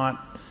whether or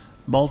not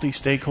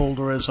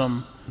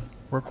multi-stakeholderism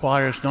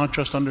requires not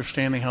just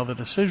understanding how the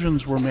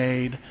decisions were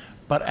made,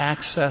 but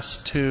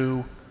access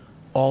to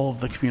all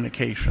of the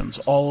communications.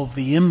 All of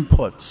the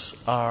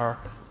inputs are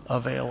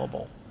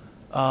available.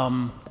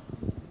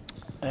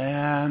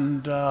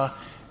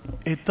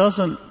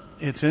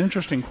 It's an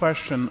interesting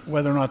question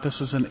whether or not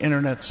this is an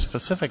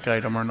internet-specific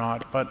item or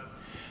not, but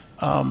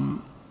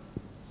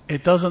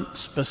it doesn't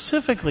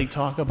specifically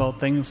talk about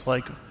things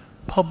like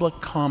public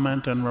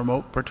comment and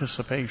remote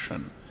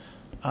participation.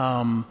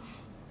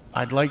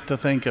 I'd like to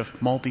think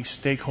if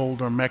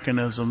multi-stakeholder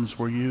mechanisms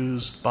were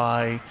used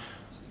by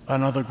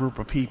another group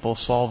of people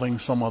solving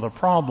some other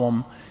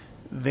problem,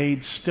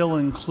 they'd still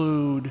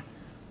include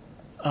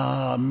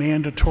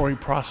mandatory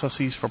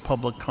processes for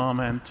public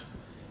comment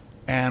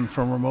and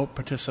for remote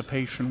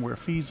participation where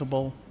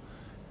feasible,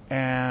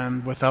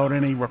 and without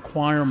any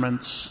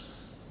requirements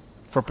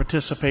for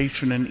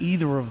participation in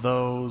either of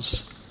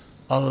those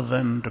other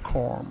than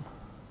decorum.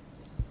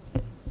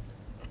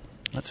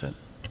 That's it.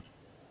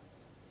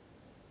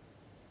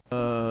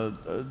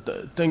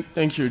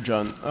 Thank you,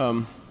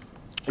 John.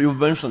 You've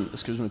mentioned,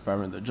 excuse me,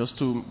 Parminder, just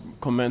to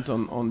comment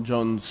on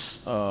John's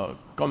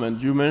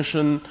comment, you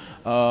mentioned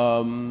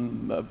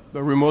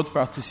remote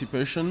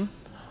participation,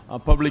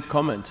 public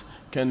comment,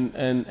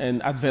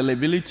 and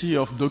availability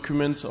of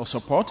documents or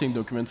supporting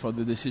documents for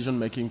the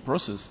decision-making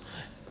process.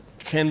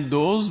 Can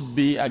those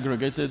be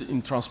aggregated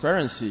in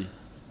transparency,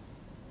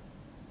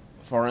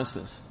 for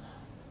instance?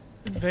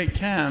 They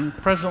can.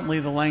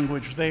 Presently, the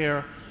language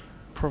there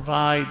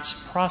provides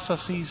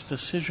processes,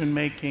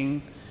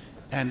 decision-making,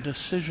 and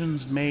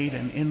decisions made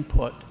and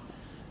input.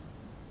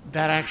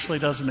 That actually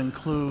doesn't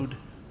include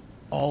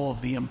all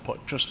of the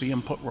input, just the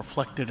input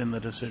reflected in the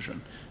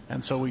decision.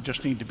 And so we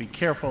just need to be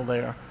careful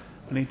there.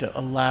 We need to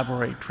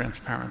elaborate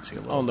transparency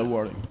a little on bit. the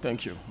wording.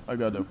 Thank you. I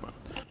got that one.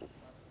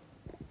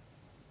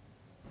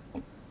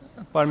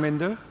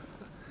 Parminder,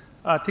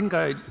 I think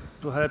I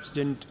perhaps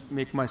didn't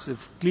make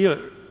myself clear,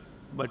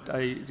 but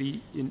I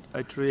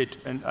reiterate,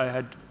 and I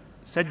had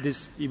said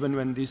this even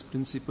when these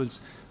principles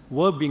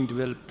were being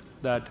developed,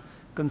 that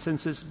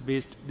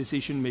consensus-based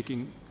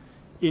decision-making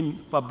in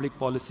public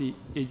policy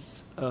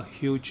is a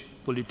huge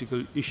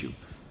political issue.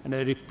 And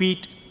I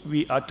repeat,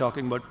 we are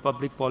talking about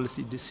public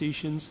policy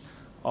decisions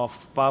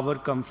of power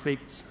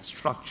conflicts,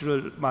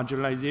 structural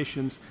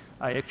marginalizations.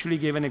 I actually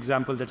gave an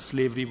example that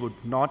slavery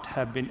would not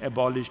have been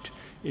abolished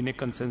in a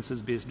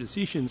consensus-based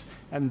decisions,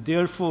 and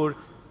therefore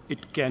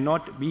it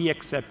cannot be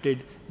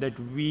accepted that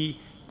we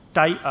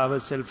tie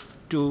ourselves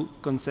to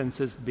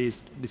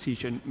consensus-based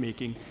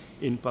decision-making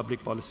in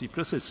public policy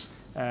process.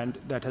 And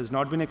that has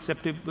not been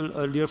acceptable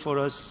earlier for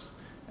us,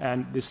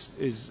 and this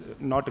is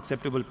not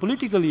acceptable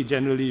politically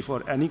generally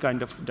for any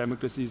kind of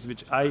democracies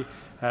which I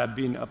have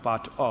been a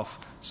part of.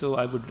 So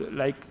I would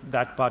like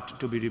that part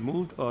to be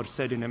removed or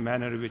said in a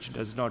manner which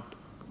does not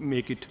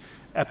make it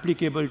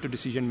applicable to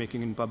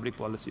decision-making in public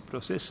policy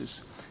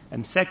processes.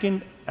 And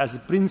second, as a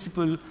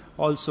principle,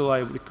 also I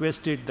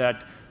requested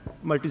that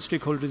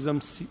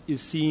multi-stakeholderism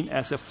is seen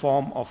as a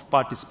form of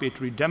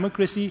participatory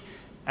democracy,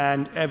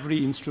 and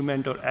every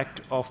instrument or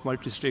act of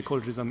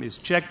multi-stakeholderism is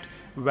checked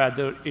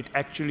whether it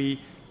actually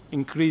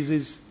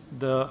increases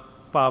the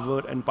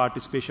power and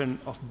participation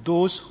of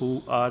those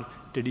who are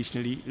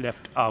traditionally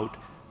left out.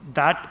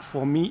 That,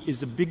 for me, is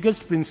the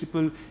biggest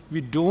principle.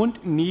 We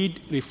don't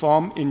need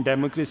reform in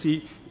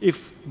democracy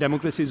if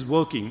democracy is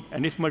working.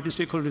 And if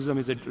multi-stakeholderism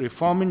is a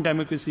reform in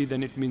democracy,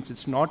 then it means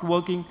it's not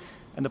working.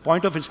 And the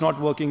point of it's not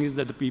working is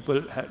that the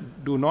people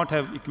do not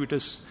have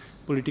equitous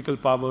political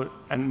power,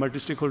 and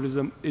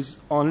multi-stakeholderism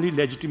is only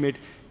legitimate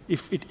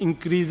if it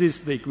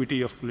increases the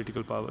equity of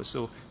political power.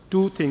 So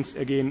two things,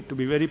 again, to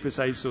be very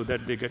precise so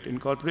that they get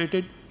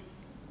incorporated.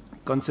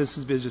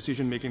 Consensus-based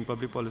decision-making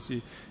public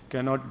policy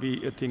cannot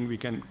be a thing we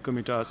can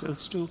commit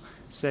ourselves to.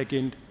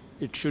 Second,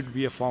 it should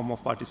be a form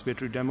of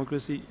participatory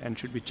democracy and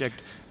should be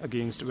checked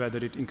against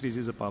whether it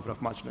increases the power of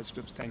marginalized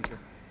groups. Thank you.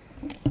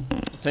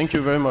 Thank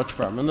you very much,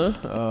 Parminder.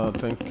 I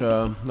think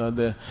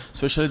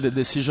especially the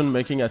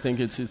decision-making, I think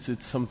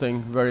it's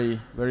something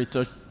very, very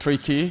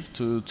tricky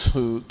to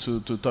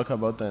talk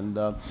about, and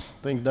I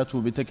think that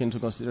will be taken into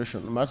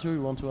consideration. Matthew,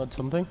 you want to add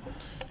something?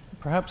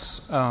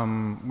 Perhaps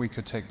we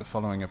could take the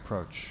following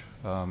approach.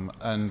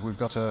 And we've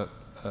got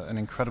an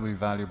incredibly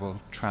valuable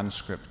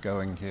transcript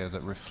going here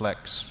that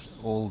reflects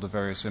all the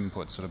various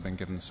inputs that have been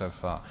given so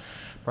far.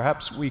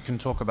 Perhaps we can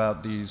talk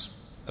about these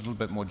a little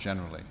bit more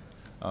generally,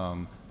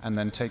 and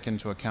then take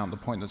into account the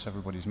point that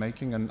everybody's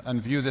making,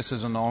 and view this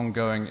as an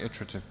ongoing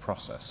iterative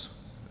process,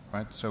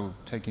 right? So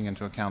taking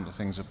into account the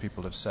things that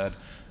people have said,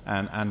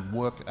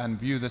 and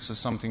view this as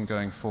something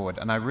going forward.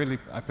 And I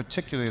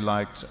particularly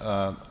liked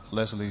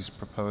Leslie's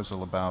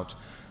proposal about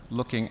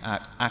looking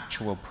at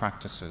actual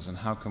practices and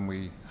how can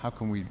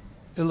we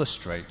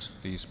illustrate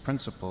these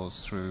principles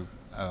through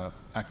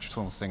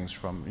actual things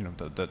from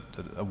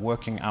the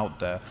working out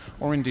there,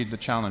 or indeed the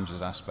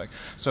challenges aspect.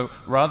 So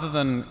rather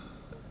than,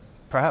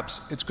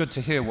 perhaps it's good to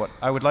hear we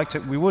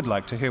would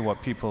like to hear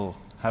what people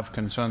have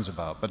concerns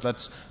about.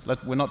 But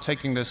we're not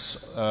taking this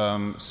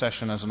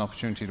session as an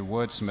opportunity to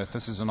wordsmith.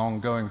 This is an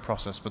ongoing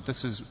process, but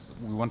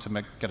we want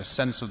to get a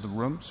sense of the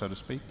room, so to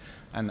speak,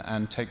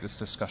 and take this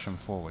discussion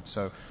forward.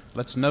 So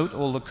let's note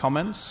all the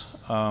comments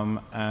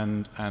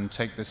and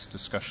take this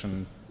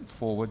discussion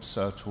forward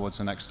towards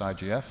the next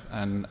IGF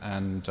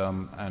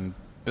and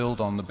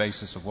build on the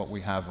basis of what we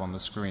have on the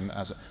screen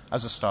as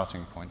a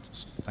starting point.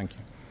 Thank you.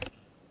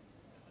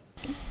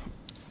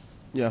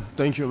 Yeah,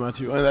 thank you,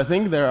 Matthew. And I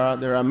think there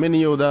are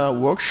many other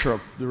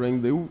workshops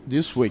during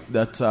this week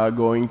that are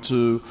going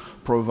to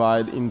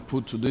provide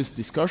input to this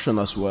discussion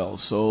as well.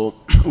 So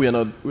we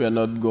are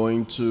not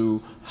going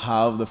to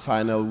have the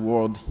final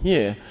word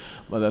here,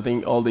 but I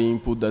think all the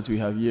input that we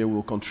have here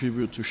will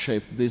contribute to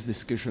shape this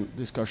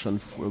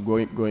discussion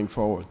going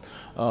forward.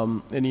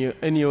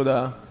 Any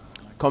other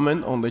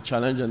comment on the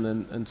challenge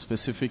and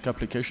specific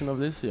application of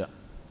this? Yeah.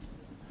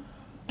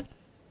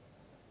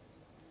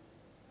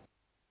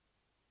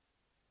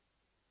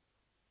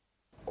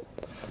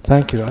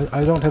 Thank you.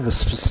 I don't have a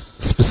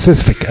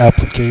specific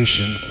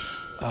application,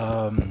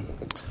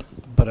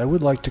 but I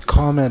would like to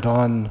comment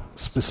on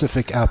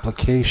specific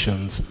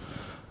applications.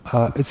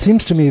 It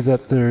seems to me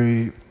that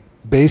the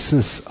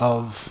basis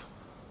of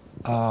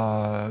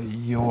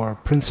your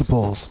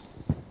principles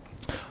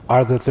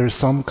are that there's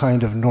some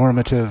kind of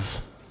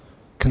normative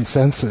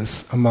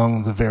consensus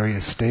among the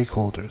various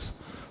stakeholders.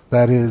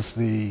 That is,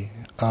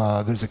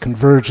 there's a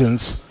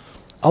convergence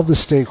of the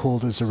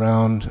stakeholders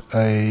around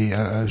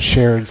a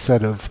shared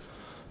set of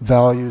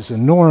values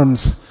and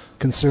norms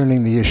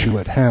concerning the issue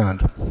at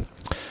hand.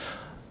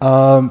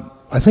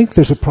 I think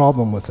there's a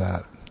problem with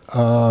that.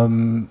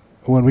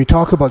 When we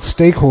talk about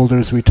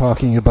stakeholders, we're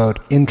talking about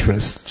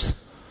interests.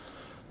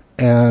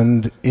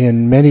 And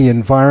in many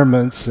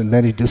environments and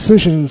many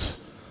decisions,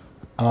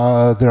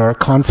 there are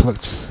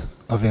conflicts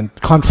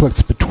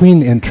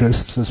between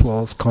interests as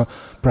well as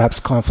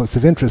perhaps conflicts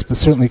of interest, but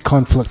certainly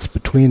conflicts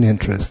between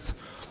interests.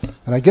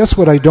 And I guess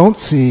what I don't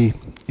see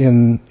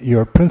in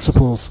your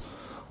principles,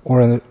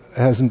 or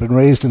hasn't been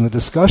raised in the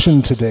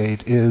discussion to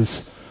date,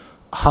 is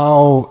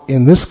how,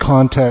 in this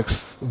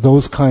context,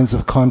 those kinds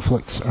of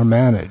conflicts are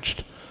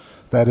managed.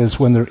 That is,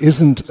 when there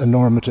isn't a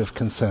normative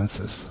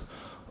consensus,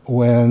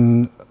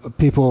 when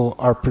people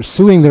are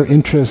pursuing their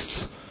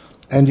interests,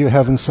 and you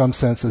have, in some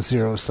sense, a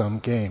zero-sum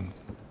game.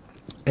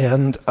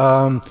 And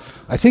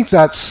I think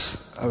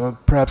that's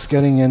perhaps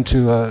getting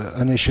into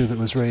an issue that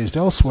was raised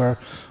elsewhere,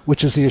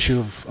 which is the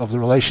issue of the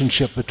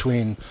relationship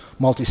between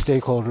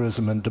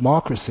multi-stakeholderism and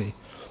democracy.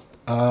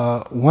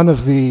 One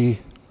of the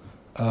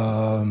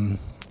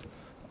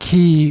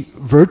key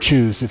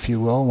virtues, if you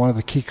will, one of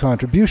the key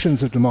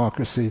contributions of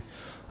democracy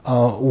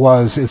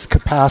was its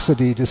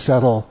capacity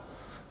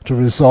to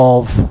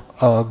resolve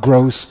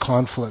gross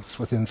conflicts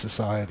within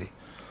society.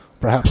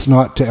 Perhaps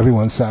not to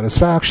everyone's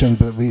satisfaction,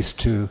 but at least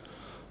to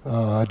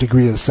a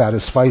degree of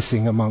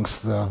satisficing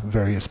amongst the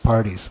various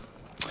parties.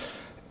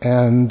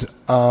 And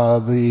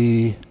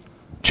the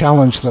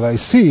challenge that I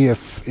see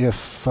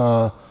if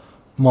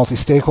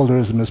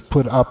multi-stakeholderism is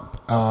put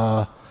up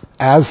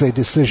as a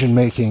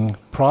decision-making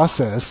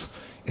process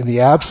in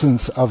the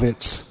absence of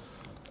its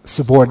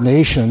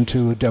subordination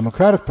to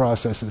democratic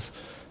processes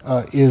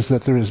is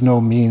that there is no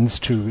means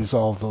to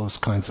resolve those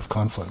kinds of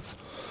conflicts.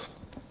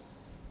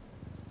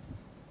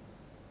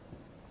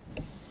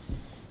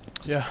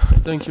 Yeah,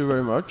 thank you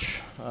very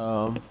much.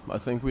 I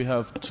think we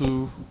have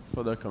two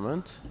further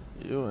comments.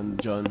 You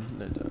and John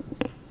later.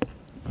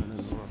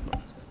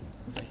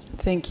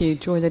 Thank you,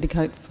 Joy Lady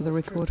Cope, for the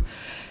record.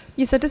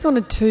 Yes, I just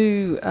wanted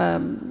to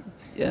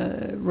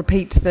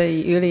repeat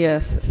the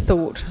earlier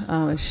thought,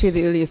 share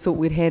the earlier thought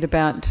we'd had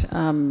about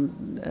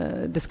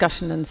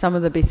discussion in some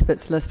of the best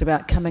bits list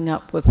about coming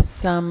up with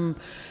some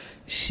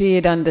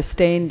shared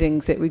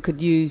understandings that we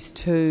could use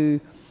to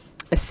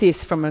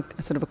assess from a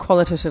sort of a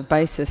qualitative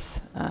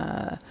basis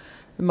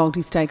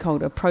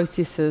multi-stakeholder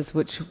processes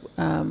which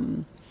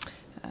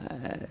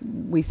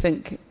we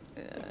think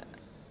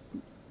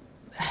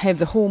have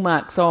the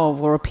hallmarks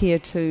of or appear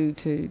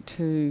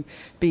to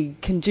be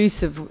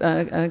conducive,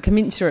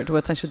 commensurate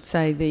with, I should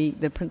say,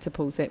 the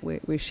principles that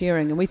we're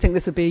sharing. And we think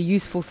this would be a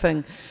useful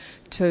thing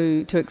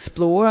to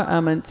explore.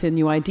 It's a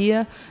new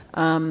idea,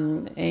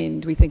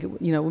 and we think it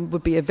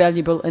would be a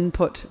valuable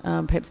input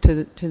perhaps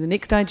to the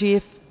next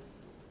IGF.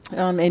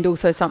 And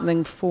also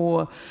something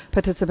for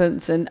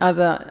participants in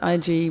other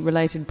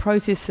IG-related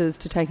processes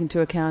to take into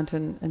account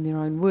in their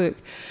own work.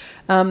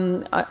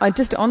 I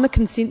just, on the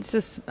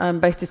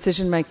consensus-based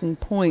decision-making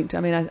point, I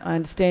mean, I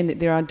understand that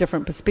there are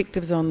different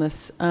perspectives on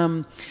this,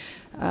 but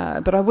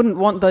I wouldn't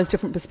want those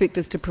different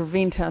perspectives to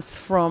prevent us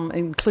from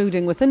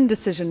including within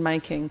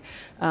decision-making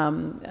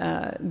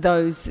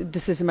those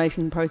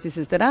decision-making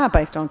processes that are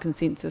based on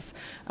consensus,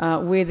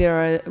 where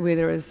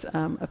there is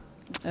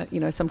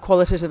some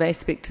qualitative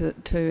aspect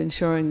to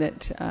ensuring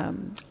that,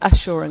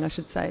 assuring, I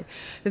should say,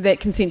 that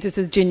consensus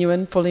is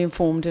genuine, fully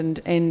informed,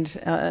 and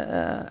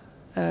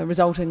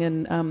resulting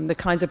in the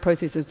kinds of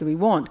processes that we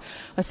want.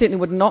 I certainly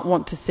would not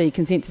want to see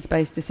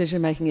consensus-based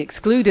decision-making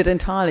excluded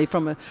entirely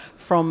from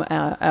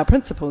our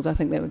principles. I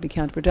think that would be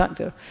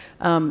counterproductive.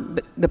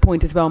 But the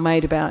point is well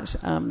made about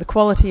the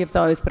quality of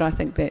those, but I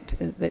think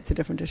that's a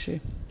different issue.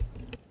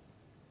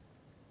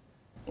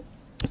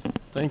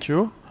 Thank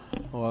you.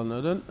 Well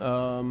noted.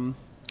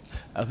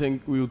 I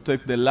think we'll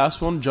take the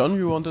last one. John,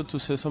 you wanted to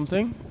say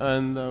something,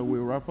 and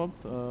we'll wrap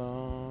up.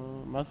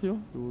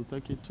 Matthew, we will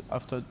take it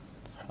after.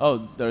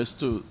 Oh, there is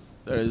two.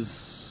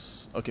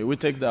 Okay, we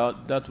take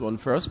that one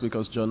first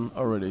because John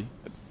already.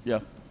 Yeah.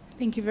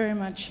 Thank you very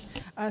much.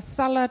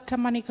 Sala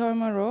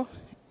Tamanikawamaro,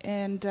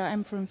 and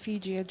I'm from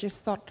Fiji. I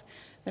just thought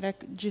that I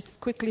could just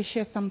quickly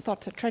share some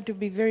thoughts. I tried to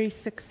be very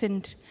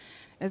succinct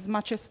as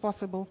much as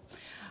possible.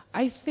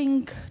 I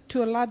think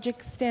to a large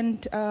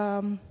extent,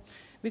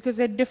 because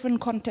there are different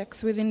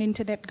contexts within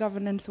internet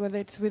governance, whether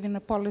it's within a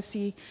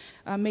policy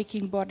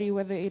making body,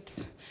 whether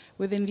it's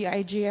within the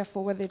IGF,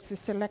 or whether it's a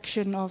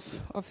selection of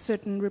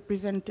certain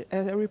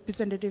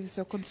representatives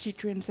or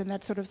constituents and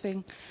that sort of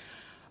thing.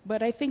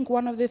 But I think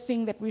one of the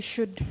things that we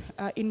should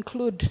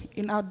include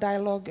in our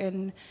dialogue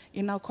and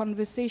in our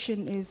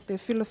conversation is the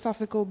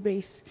philosophical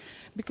base.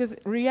 Because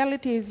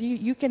reality is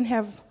you can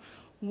have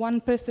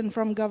one person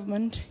from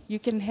government, you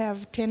can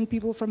have 10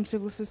 people from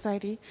civil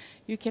society,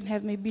 you can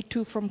have maybe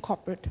 2 from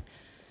corporate.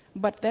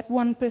 But that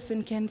one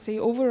person can say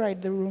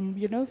override the room,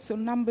 so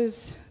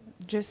numbers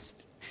just,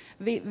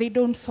 they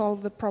don't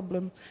solve the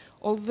problem.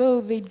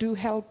 Although they do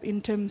help in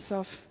terms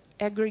of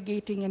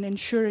aggregating and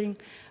ensuring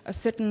a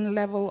certain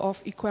level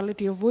of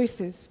equality of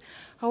voices.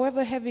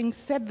 However, having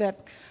said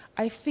that,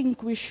 I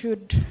think we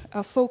should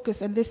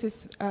focus, and this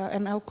is,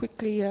 and I'll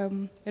quickly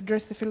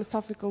address the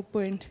philosophical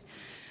point.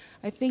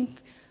 I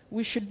think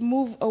we should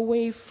move to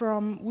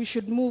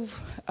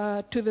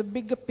the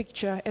bigger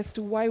picture as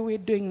to why we're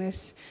doing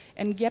this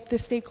and get the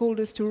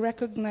stakeholders to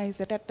recognize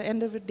that at the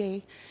end of the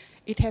day,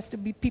 it has to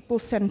be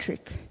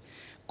people-centric.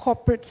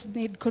 Corporates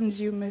need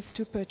consumers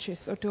to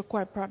purchase or to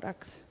acquire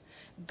products.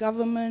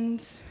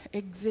 Governments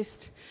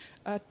exist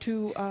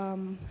to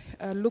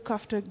look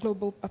after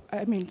to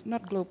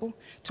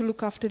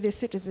look after their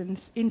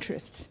citizens'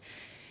 interests.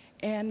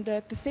 And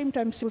at the same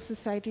time, civil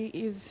society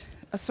is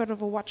a sort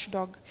of a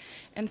watchdog.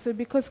 And so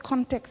because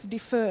contexts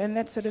differ and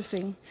that sort of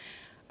thing,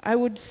 I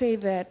would say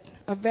that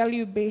a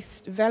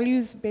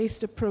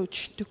values-based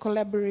approach to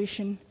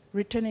collaboration,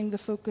 returning the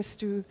focus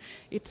to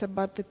it's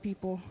about the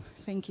people.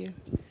 Thank you.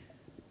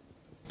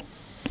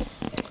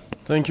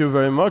 Thank you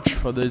very much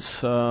for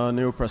this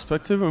new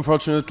perspective.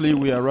 Unfortunately,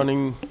 we are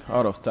running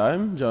out of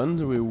time,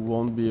 John. We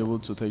won't be able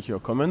to take your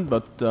comment,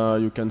 but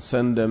you can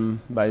send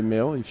them by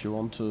mail if you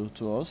want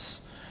to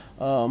us.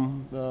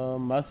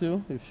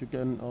 Matthew, if you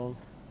can.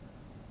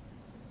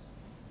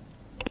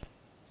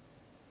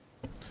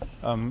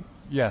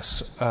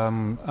 Yes,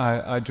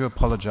 I do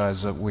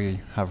apologize that we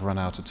have run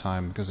out of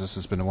time because this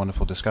has been a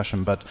wonderful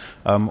discussion, but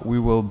we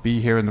will be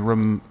here in the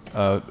room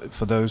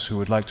for those who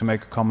would like to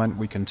make a comment.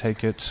 We can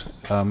take it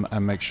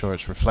and make sure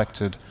it's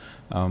reflected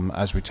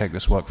as we take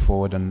this work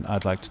forward, and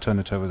I'd like to turn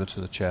it over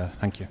to the chair.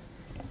 Thank you.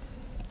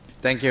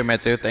 Thank you,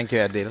 Matthew. Thank you,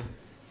 Adil.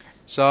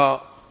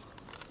 So,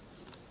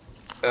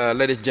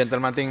 ladies and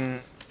gentlemen, I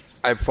think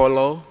I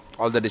follow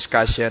all the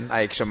discussion.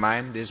 I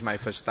examine. This is my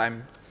first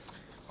time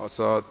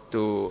also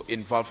to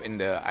involve in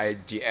the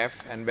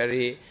IGF, and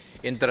very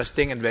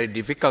interesting and very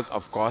difficult,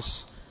 of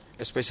course,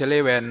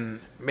 especially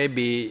when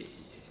maybe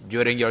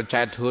during your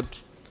childhood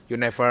you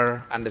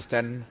never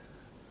understand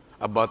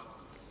about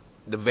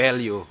the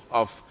value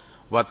of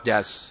what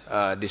just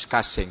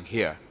discussing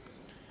here.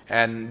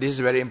 And this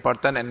is very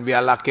important, and we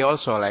are lucky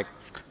also, like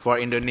for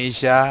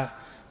Indonesia,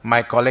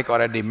 my colleague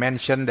already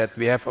mentioned that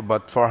we have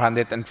about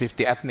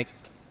 450 ethnic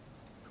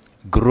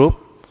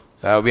group.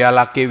 We are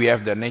lucky we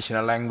have the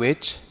national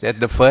language, that's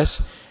the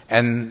first.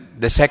 And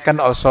the second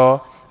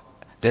also,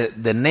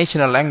 the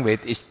national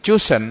language is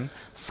chosen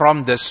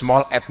from the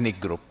small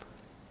ethnic group,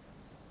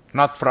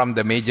 not from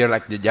the major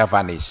like the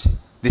Javanese.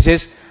 This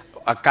is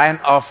a kind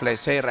of,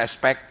 let's say,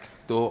 respect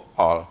to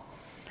all.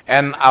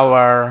 And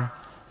our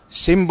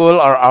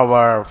symbol or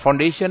our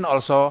foundation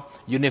also,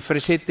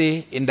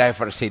 university in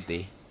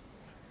diversity.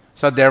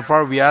 So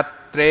therefore we are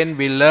trained,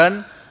 we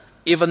learn,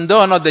 even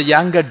though not the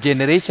younger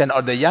generation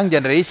or the young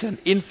generation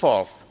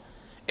involved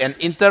and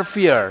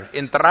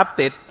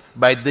interrupted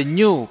by the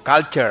new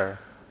culture.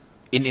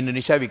 In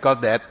Indonesia, we call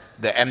that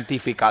the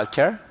MTV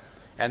culture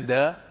and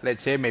the,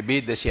 let's say,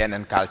 maybe the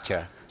CNN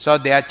culture. So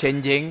they are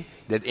changing,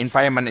 the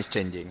environment is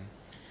changing.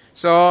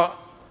 So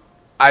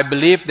I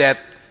believe that,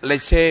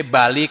 let's say,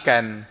 Bali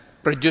can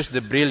produce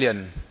the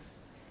brilliant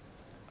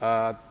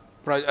thought,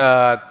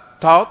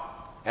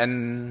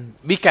 and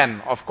we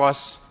can, of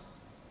course,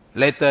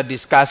 later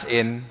discuss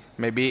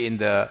maybe in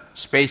the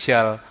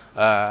special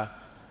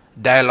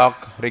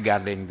dialogue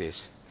regarding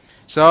this.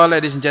 So,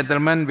 ladies and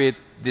gentlemen, with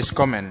this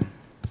comment,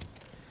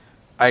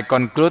 I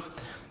conclude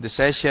the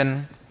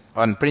session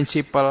on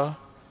principle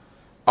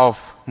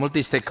of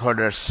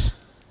multi-stakeholders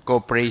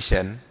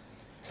cooperation.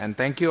 And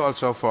thank you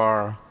also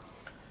for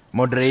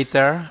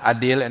moderator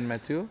Adil and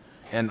Matthew,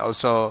 and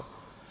also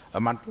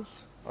Marcus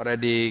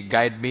already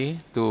guide me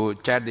to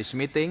chair this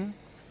meeting.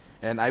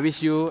 And I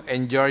wish you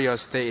enjoy your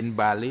stay in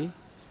Bali.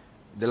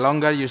 The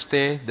longer you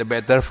stay, the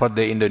better for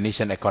the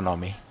Indonesian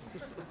economy.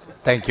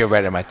 Thank you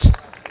very much.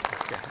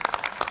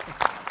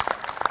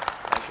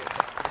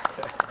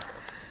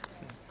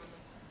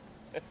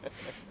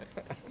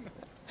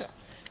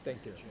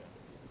 Thank you.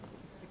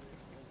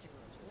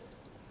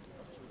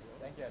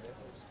 Thank you, Adil.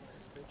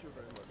 Thank you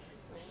very much.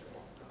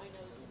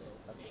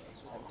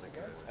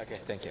 Okay,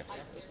 thank you.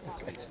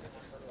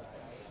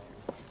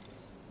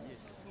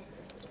 Yes.